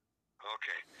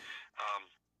 Okay. Um,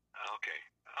 okay.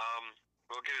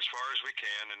 We'll get as far as we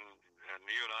can, and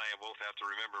you and I both have to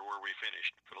remember where we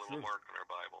finished. Put a little mark on our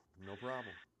Bible. No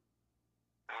problem.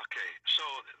 Okay. So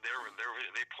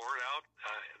they poured out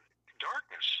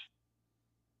darkness,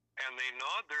 and they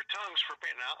gnawed their tongues for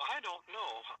pain. Now, I don't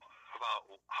know about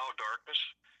how darkness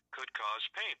could cause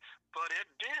pain, but it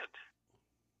did.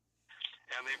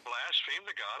 And they blasphemed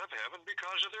the God of heaven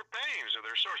because of their pains, of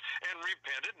their sores, and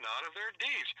repented not of their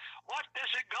deeds. What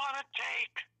is it gonna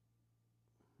take?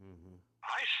 Mm-hmm.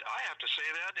 I have to say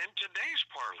that in today's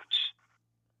parlance.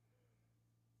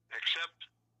 Except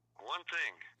one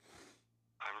thing.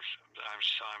 I'm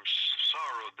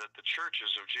sorrowed that the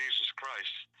churches of Jesus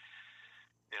Christ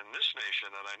in this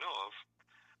nation that I know of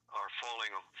are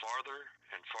falling farther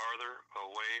and farther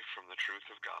away from the truth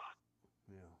of God.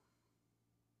 Yeah.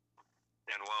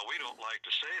 And while we don't like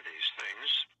to say these things,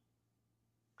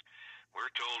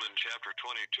 we're told in chapter 22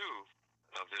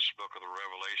 of this book of the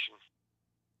Revelation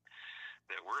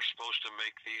that we're supposed to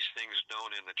make these things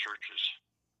known in the churches.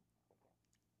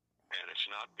 And it's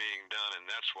not being done, and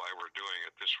that's why we're doing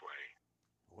it this way.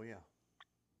 Oh, yeah.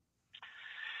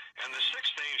 And the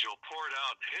sixth angel poured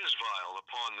out his vial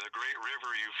upon the great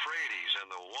river Euphrates,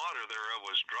 and the water thereof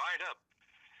was dried up,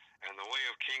 and the way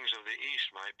of kings of the east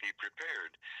might be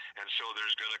prepared. And so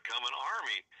there's going to come an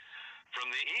army from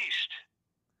the east,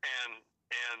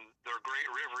 and the great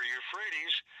river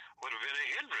Euphrates would have been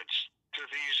a hindrance to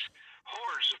these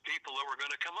hordes of people that were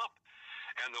going to come up.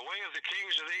 And the way of the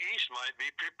kings of the east might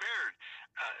be prepared.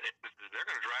 They're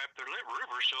going to dry up the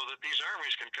river so that these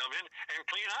armies can come in and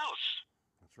clean house.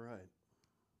 That's right.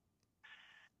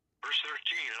 Verse 13,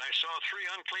 and I saw three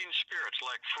unclean spirits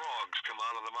like frogs come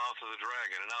out of the mouth of the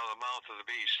dragon, and out of the mouth of the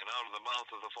beast, and out of the mouth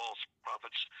of the false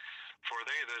prophets, for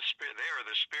they are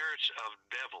the spirits of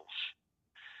devils.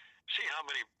 See how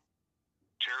many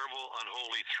terrible,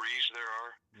 unholy threes there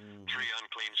are? Mm-hmm. Three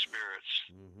unclean spirits.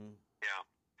 Mm-hmm. Yeah.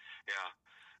 Yeah.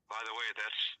 By the way,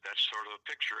 that's sort of a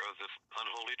picture of the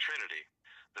unholy trinity.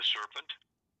 The serpent,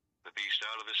 the beast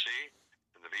out of the sea,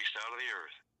 and the beast out of the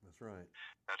earth. That's right.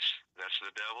 That's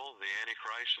the devil, the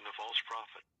Antichrist, and the false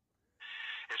prophet.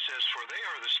 It says, for they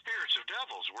are the spirits of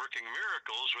devils, working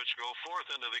miracles which go forth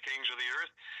unto the kings of the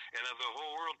earth and of the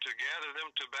whole world to gather them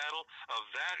to battle of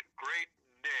that great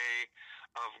day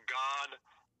of God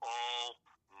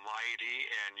Almighty.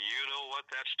 And you know what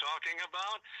that's talking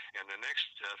about? In the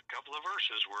next couple of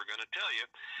verses we're going to tell you,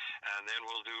 and then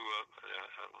we'll do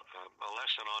a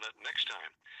lesson on it next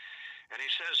time. And he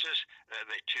says this,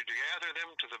 to gather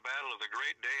them to the battle of the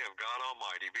great day of God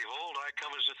Almighty. Behold, I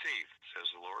come as a thief, says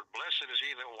the Lord. Blessed is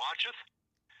he that watcheth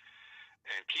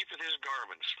and keepeth his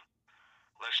garments,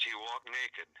 lest he walk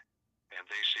naked, and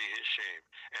they see his shame.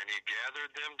 And he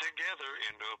gathered them together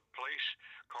into a place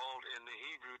called in the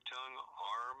Hebrew tongue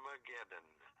Armageddon.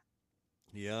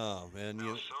 Yeah, man.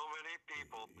 Now, so many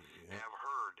people have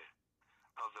heard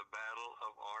of the Battle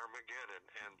of Armageddon,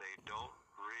 and they don't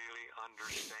really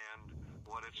understand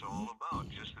what it's all about,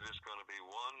 just that it's going to be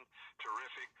one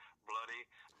terrific, bloody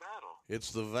battle.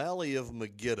 It's the Valley of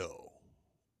Megiddo.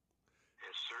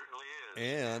 It certainly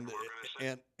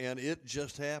is. And it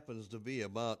just happens to be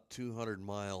about 200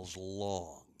 miles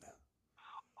long.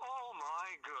 Oh, my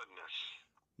goodness.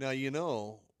 Now, you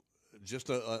know, just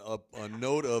a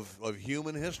note of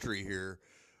human history here,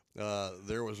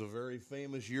 there was a very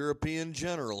famous European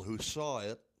general who saw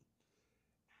it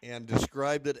and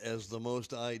described it as the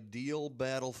most ideal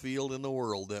battlefield in the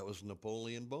world. That was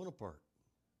Napoleon Bonaparte.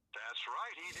 That's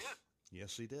right, he did.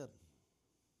 Yes, he did.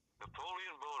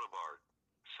 Napoleon Bonaparte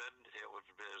said it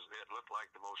looked like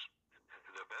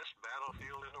the best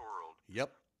battlefield in the world. Yep.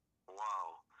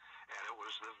 Wow. And it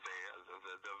was the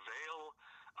veil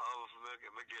of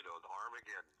Megiddo, the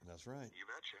Armageddon. That's right. You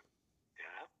betcha.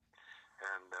 Yeah.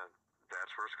 And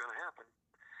that's where it's going to happen.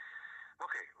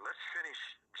 Okay, let's finish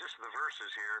just the verses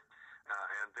here,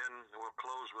 and then we'll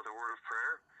close with a word of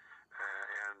prayer,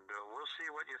 and we'll see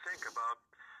what you think about,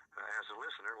 as a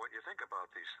listener, what you think about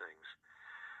these things.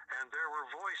 And there were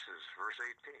voices, verse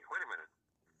 18. Wait a minute.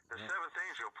 The seventh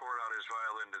angel poured out his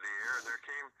vial into the air, and there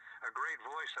came a great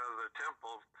voice out of the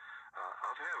temple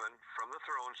of heaven from the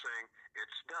throne saying,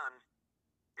 it's done.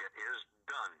 It is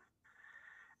done.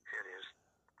 It is.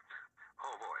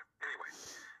 Oh, boy. Anyway.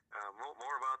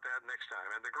 More about that next time.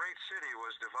 And the great city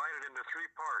was divided into three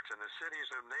parts, and the cities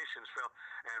of nations fell,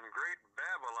 and great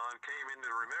Babylon came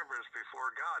into remembrance before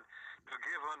God to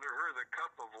give unto her the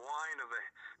cup of wine of the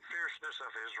fierceness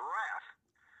of his wrath.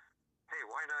 Hey,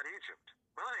 why not Egypt?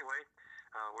 Well, anyway,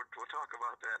 We'll talk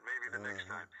about that maybe the next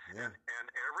time. Yeah. And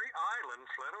every island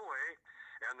fled away,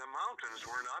 and the mountains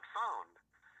were not found.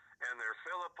 And there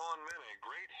fell upon men a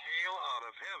great hail out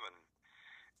of heaven,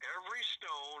 every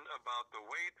stone about the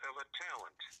weight of a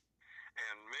talent.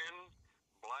 And men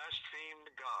blasphemed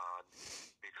God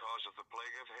because of the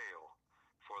plague of hail,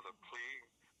 for the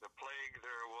plague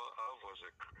thereof was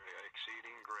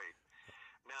exceeding great.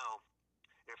 Now,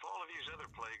 if all of these other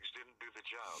plagues didn't do the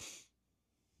job,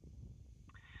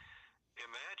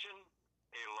 imagine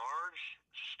a large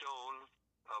stone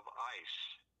of ice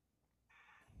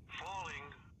falling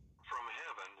from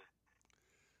heaven,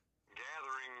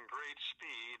 gathering great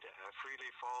speed. A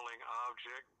freely falling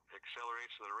object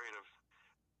accelerates at the rate of,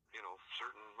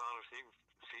 certain amount of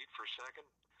feet per second,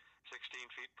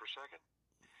 16 feet per second.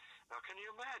 Now, can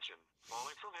you imagine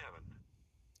falling from heaven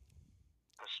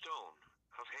a stone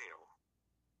of hail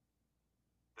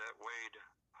that weighed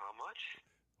how much?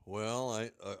 Well,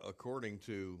 according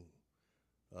to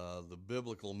the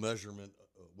biblical measurement,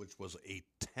 which was a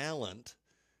talent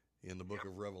in the book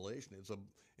of Revelation, it's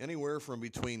anywhere from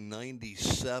between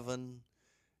 97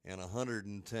 and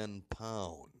 110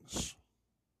 pounds.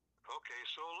 Okay,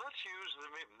 so let's use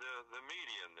the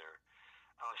median there.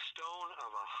 A stone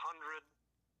of 100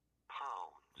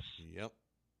 pounds. Yep.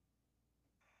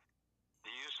 Do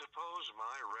you suppose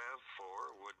my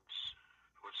RAV4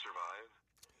 would survive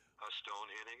a stone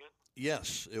hitting it?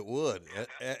 Yes, it would,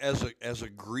 as a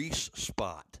grease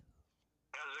spot.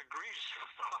 As a grease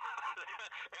spot,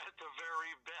 at the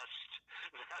very best.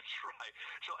 That's right.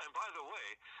 So, and by the way,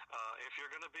 if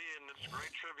you're going to be in this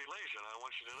great tribulation, I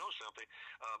want you to know something.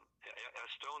 A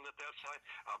stone that size,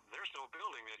 there's no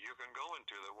building that you can go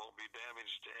into that won't be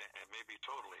damaged, maybe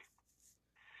totally.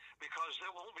 Because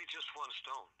there won't be just one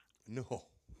stone. No.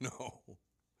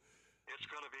 It's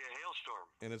going to be a hailstorm.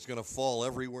 And it's going to fall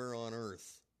everywhere on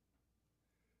earth.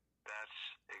 That's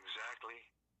exactly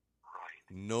right.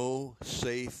 No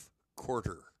safe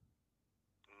quarter.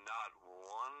 Not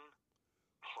one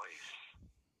place.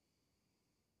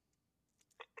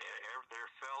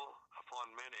 There fell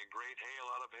upon men a great hail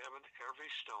out of heaven,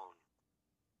 every stone,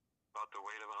 about the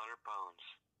weight of 100 pounds.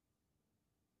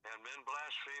 And men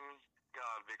blasphemed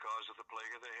God because of the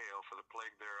plague of the hail, for the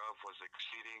plague thereof was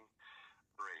exceeding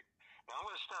great. Now I'm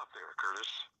going to stop there,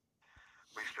 Curtis.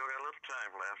 We still got a little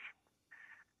time left.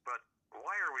 But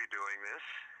why are we doing this?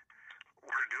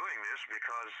 We're doing this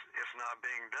because it's not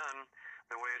being done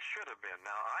the way it should have been.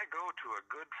 Now, I go to a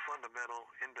good, fundamental,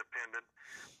 independent,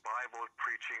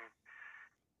 Bible-preaching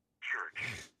church,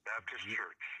 Baptist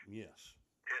church. Yes.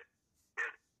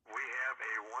 We have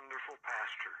a wonderful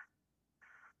pastor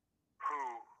who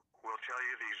will tell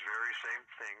you these very same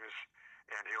things,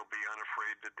 and he'll be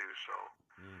unafraid to do so.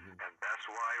 Mm-hmm. And that's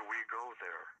why we go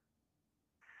there.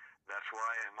 That's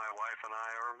why my wife and I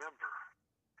are a member.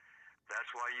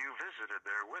 That's why you visited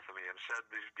there with me and said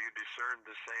you discerned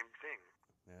the same thing.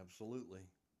 Absolutely.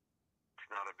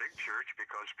 It's not a big church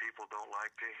because people don't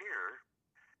like to hear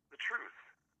the truth.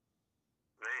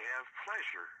 They have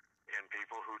pleasure in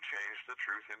people who change the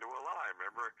truth into a lie.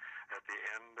 Remember, at the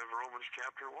end of Romans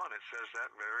chapter 1, it says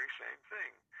that very same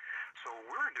thing. So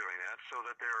we're doing that so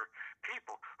that there are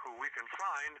people who we can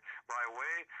find by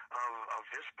way of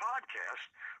this podcast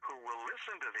who will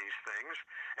listen to these things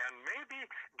and maybe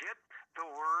get the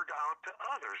word out to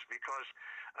others, because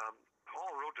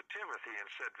Paul wrote to Timothy and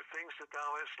said, the things that thou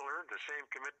hast learned, the same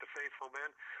commit to faithful men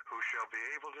who shall be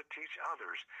able to teach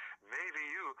others. Maybe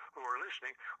you who are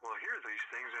listening will hear these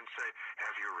things and say,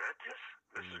 have you read this?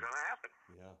 This is going to happen.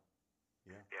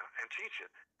 Yeah, and teach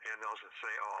it. And they'll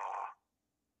say, oh,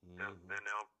 then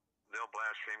they'll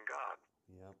blaspheme God.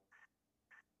 Yep.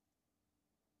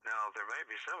 Now, there may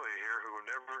be some of you here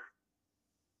who never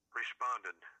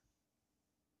responded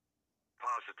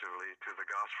positively to the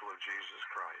gospel of Jesus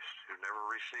Christ, who never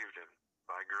received him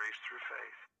by grace through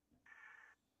faith.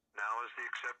 Now is the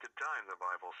accepted time, the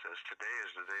Bible says. Today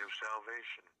is the day of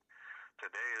salvation.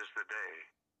 Today is the day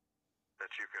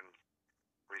that you can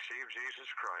receive Jesus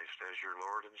Christ as your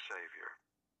Lord and Savior.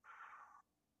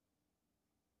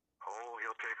 Oh,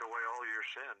 he'll take away all your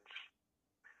sins.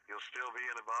 You'll still be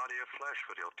in a body of flesh,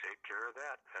 but he'll take care of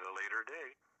that at a later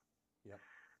date. Yep.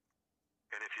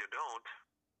 And if you don't,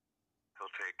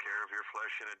 he'll take care of your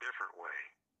flesh in a different way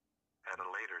at a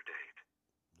later date.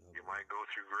 Okay. You might go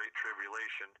through great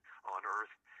tribulation on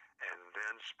earth and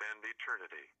then spend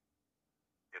eternity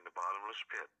in the bottomless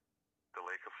pit, the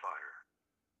lake of fire,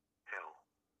 hell.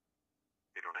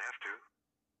 You don't have to.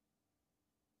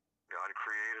 God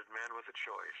created man with a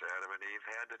choice. Adam and Eve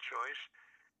had the choice.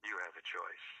 You have a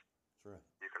choice. That's right.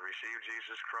 You can receive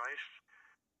Jesus Christ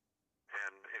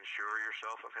and ensure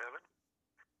yourself of heaven,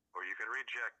 or you can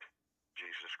reject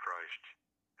Jesus Christ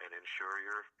and ensure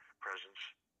your presence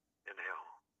in hell.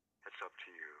 It's up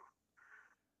to you.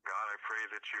 God, I pray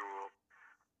that you will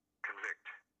convict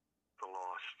the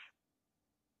lost.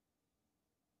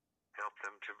 Help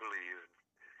them to believe,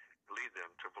 lead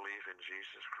them to believe in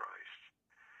Jesus Christ.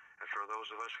 And for those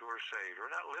of us who are saved,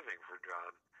 we're not living for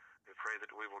God. We pray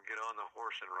that we will get on the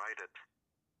horse and ride it.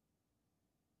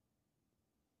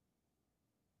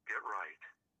 Get right.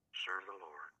 Serve the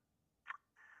Lord.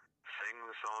 Sing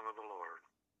the song of the Lord.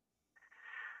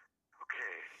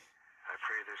 Okay. I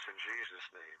pray this in Jesus'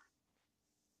 name.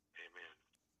 Amen.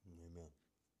 Amen.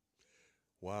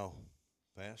 Wow,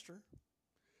 Pastor.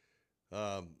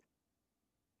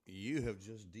 You have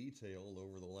just detailed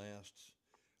over the last,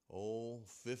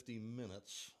 50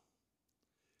 minutes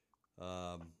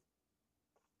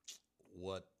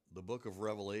what the book of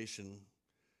Revelation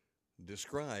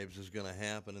describes is going to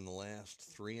happen in the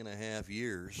last 3.5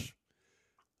 years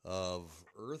of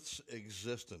Earth's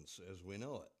existence as we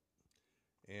know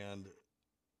it. And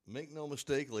make no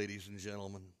mistake, ladies and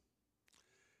gentlemen,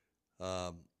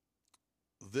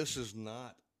 this is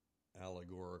not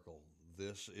allegorical.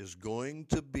 This is going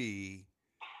to be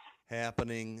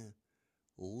happening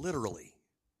literally.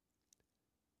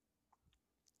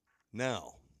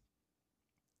 Now,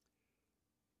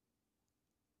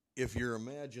 if your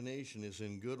imagination is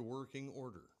in good working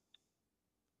order,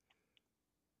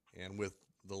 and with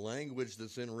the language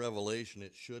that's in Revelation,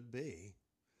 it should be,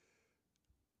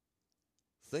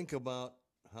 think about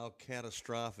how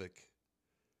catastrophic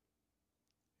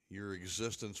your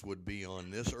existence would be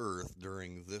on this earth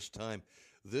during this time.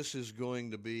 This is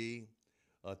going to be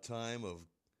a time of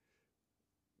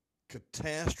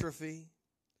catastrophe,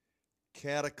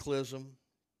 cataclysm,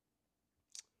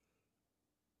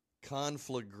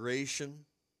 conflagration,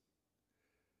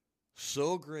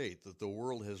 so great that the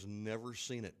world has never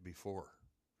seen it before.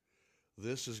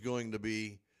 This is going to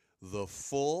be the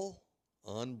full,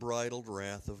 unbridled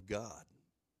wrath of God,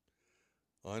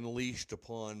 unleashed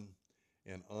upon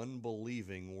an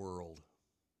unbelieving world.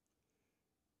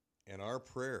 And our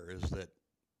prayer is that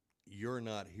you're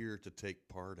not here to take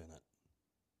part in it.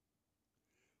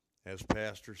 As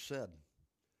Pastor said,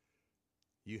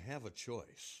 you have a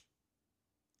choice.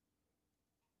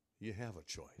 You have a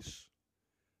choice.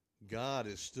 God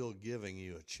is still giving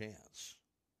you a chance.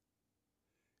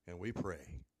 And we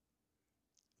pray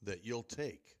that you'll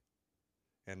take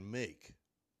and make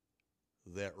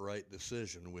that right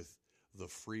decision with the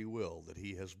free will that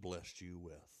he has blessed you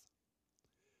with.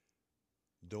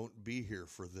 Don't be here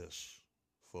for this,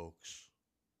 folks.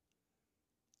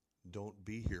 Don't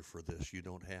be here for this. You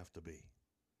don't have to be.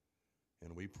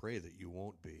 And we pray that you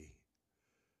won't be.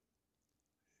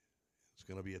 It's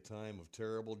going to be a time of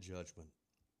terrible judgment.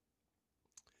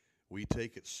 We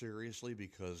take it seriously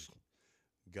because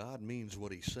God means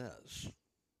what he says.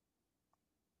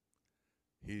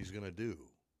 He's going to do.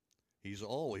 He's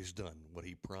always done what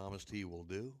he promised he will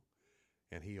do,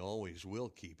 and he always will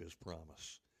keep his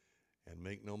promise. And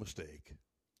make no mistake,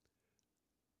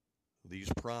 these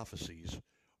prophecies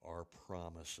are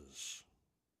promises.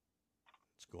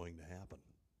 It's going to happen.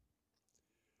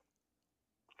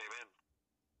 Amen.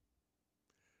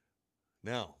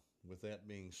 Now, with that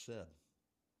being said,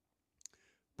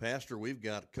 Pastor, we've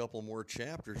got a couple more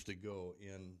chapters to go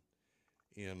in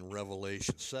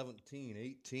Revelation 17,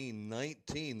 18,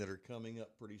 19 that are coming up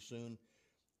pretty soon.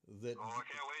 That, I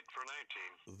can't wait for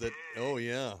 19. That Yay. Oh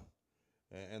yeah,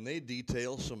 and they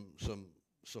detail some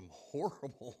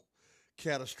horrible,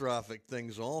 catastrophic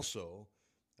things also,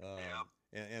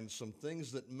 and some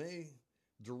things that may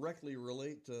directly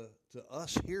relate to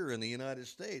us here in the United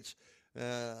States,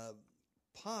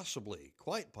 possibly,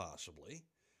 quite possibly.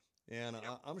 And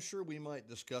I'm sure we might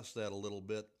discuss that a little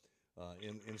bit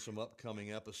in some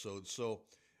upcoming episodes. So,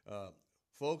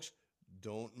 folks,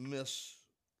 don't miss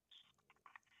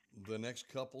the next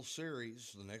couple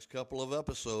series. The next couple of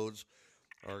episodes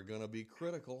are going to be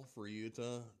critical for you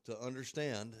to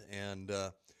understand. And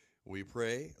we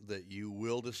pray that you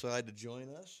will decide to join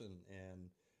us and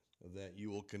that you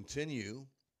will continue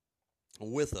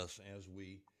with us as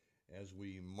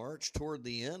we march toward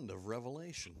the end of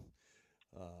Revelation.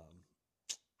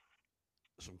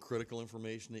 Some critical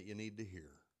information that you need to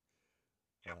hear.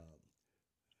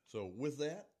 So with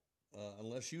that,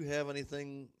 unless you have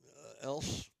anything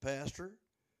else, Pastor,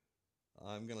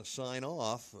 I'm going to sign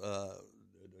off.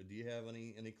 Do you have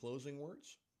any closing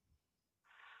words?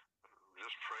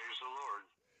 Just praise the Lord.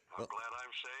 I'm glad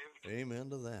I'm saved. Amen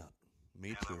to that. Me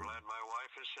too. I'm glad my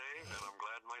wife is saved, and I'm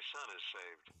glad my son is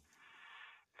saved.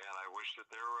 And I wish that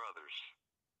there were others.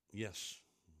 Yes.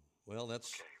 Well,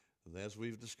 that's as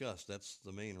we've discussed, that's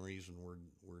the main reason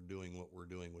we're doing what we're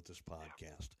doing with this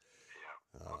podcast.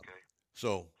 Yeah. Okay.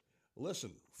 So,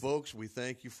 listen, folks, we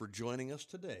thank you for joining us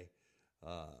today.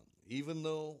 Even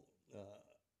though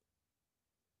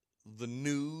the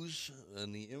news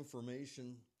and the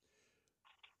information,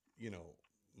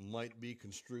 might be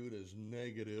construed as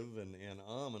negative and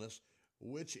ominous,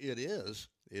 which it is,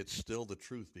 it's still the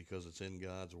truth because it's in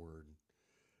God's Word.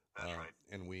 That's right.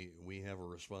 And we have a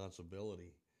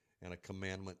responsibility and a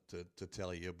commandment to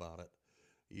tell you about it,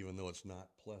 even though it's not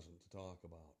pleasant to talk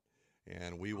about.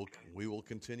 And we will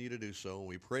continue to do so.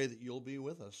 We pray that you'll be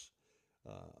with us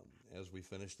as we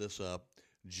finish this up.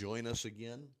 Join us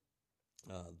again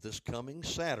this coming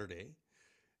Saturday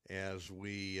as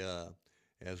we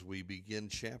begin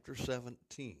chapter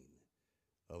 17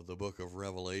 of the book of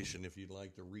Revelation. If you'd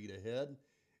like to read ahead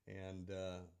and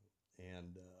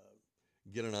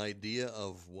get an idea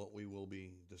of what we will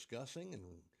be discussing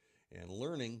and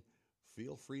learning,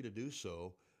 feel free to do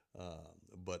so,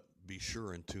 but be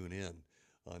sure and tune in.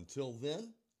 Until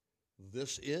then,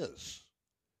 this is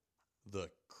the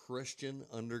Christian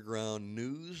Underground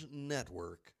News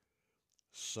Network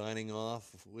signing off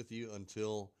with you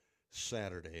until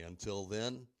Saturday. Until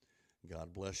then,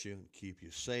 God bless you and keep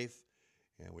you safe,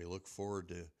 and we look forward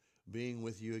to being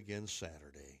with you again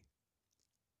Saturday.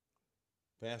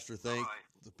 Pastor, thank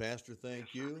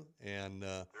you, and You're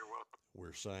welcome.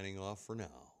 we're signing off for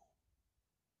now.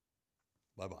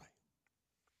 Bye-bye.